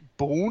name Matt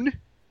Boone,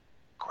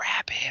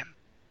 grab him.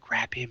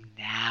 Grab him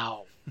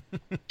now.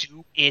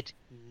 Do it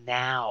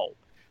now.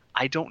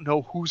 I don't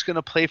know who's going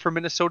to play for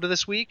Minnesota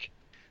this week,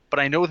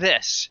 but I know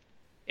this.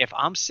 If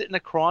I'm sitting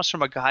across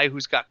from a guy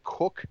who's got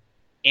Cook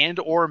and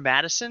or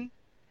Madison,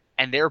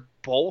 and they're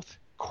both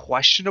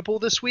questionable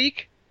this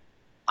week,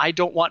 I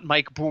don't want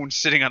Mike Boone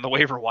sitting on the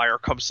waiver wire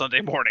come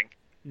Sunday morning.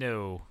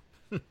 No.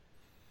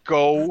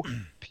 Go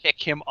pick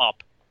him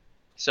up.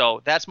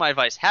 So that's my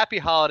advice. Happy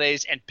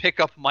holidays and pick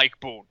up Mike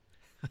Boone.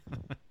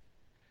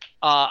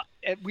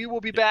 And we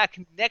will be back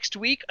next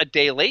week, a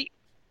day late,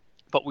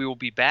 but we will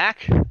be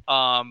back.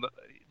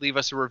 Leave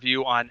us a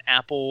review on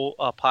Apple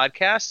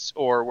Podcasts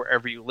or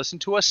wherever you listen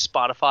to us,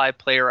 Spotify,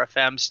 Player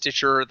FM,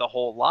 Stitcher, the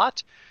whole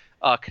lot.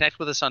 Connect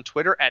with us on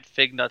Twitter at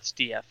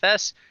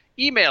FignutsDFS.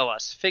 Email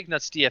us,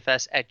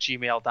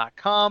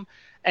 fignutsdfs@gmail.com.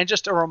 And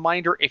just a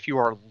reminder, if you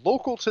are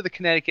local to the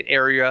Connecticut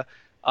area,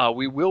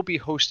 we will be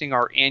hosting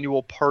our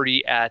annual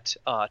party at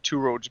Two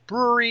Roads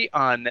Brewery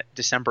on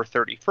December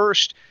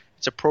 31st.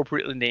 It's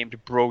appropriately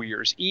named Bro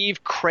Year's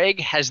Eve. Craig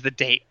has the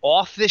day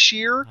off this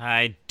year.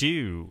 I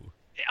do.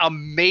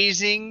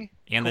 Amazing.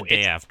 And the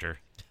day after.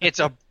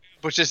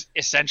 Which is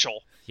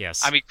essential.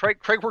 Yes. I mean,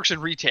 Craig works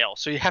in retail,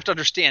 so you have to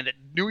understand that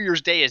New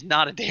Year's Day is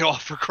not a day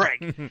off for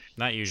Craig.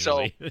 Not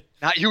usually. So,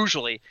 not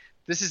usually.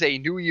 This is a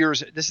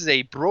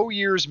Bro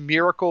Year's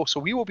miracle. So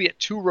we will be at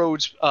Two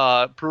Roads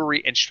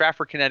Brewery in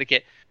Stratford,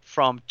 Connecticut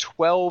from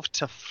 12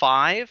 to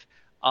 5.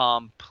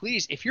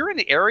 Please, if you're in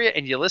the area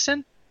and you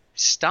listen,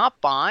 stop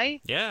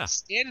by. Yeah.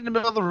 Stand in the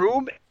middle of the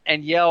room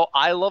and yell,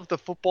 "I love the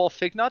football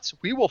fig nuts."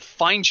 We will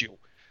find you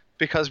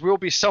because we'll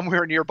be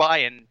somewhere nearby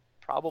and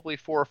probably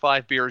 4 or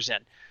 5 beers in.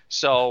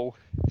 So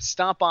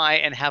stop by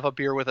and have a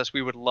beer with us.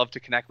 We would love to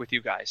connect with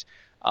you guys.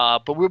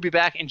 But we'll be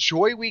back.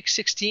 Enjoy week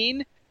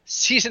 16.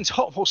 Season's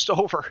almost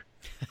over.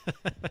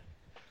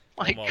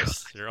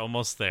 Almost. You're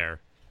almost there.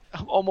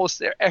 I'm almost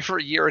there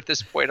every year at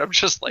this point. I'm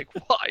just like,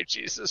 why,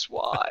 Jesus,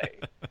 why?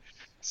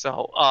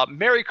 So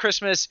Merry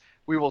Christmas.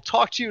 We will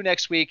talk to you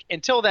next week.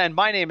 Until then,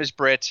 my name is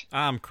Britt.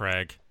 I'm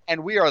Craig.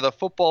 And we are the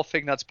Football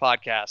Fig Nuts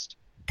Podcast.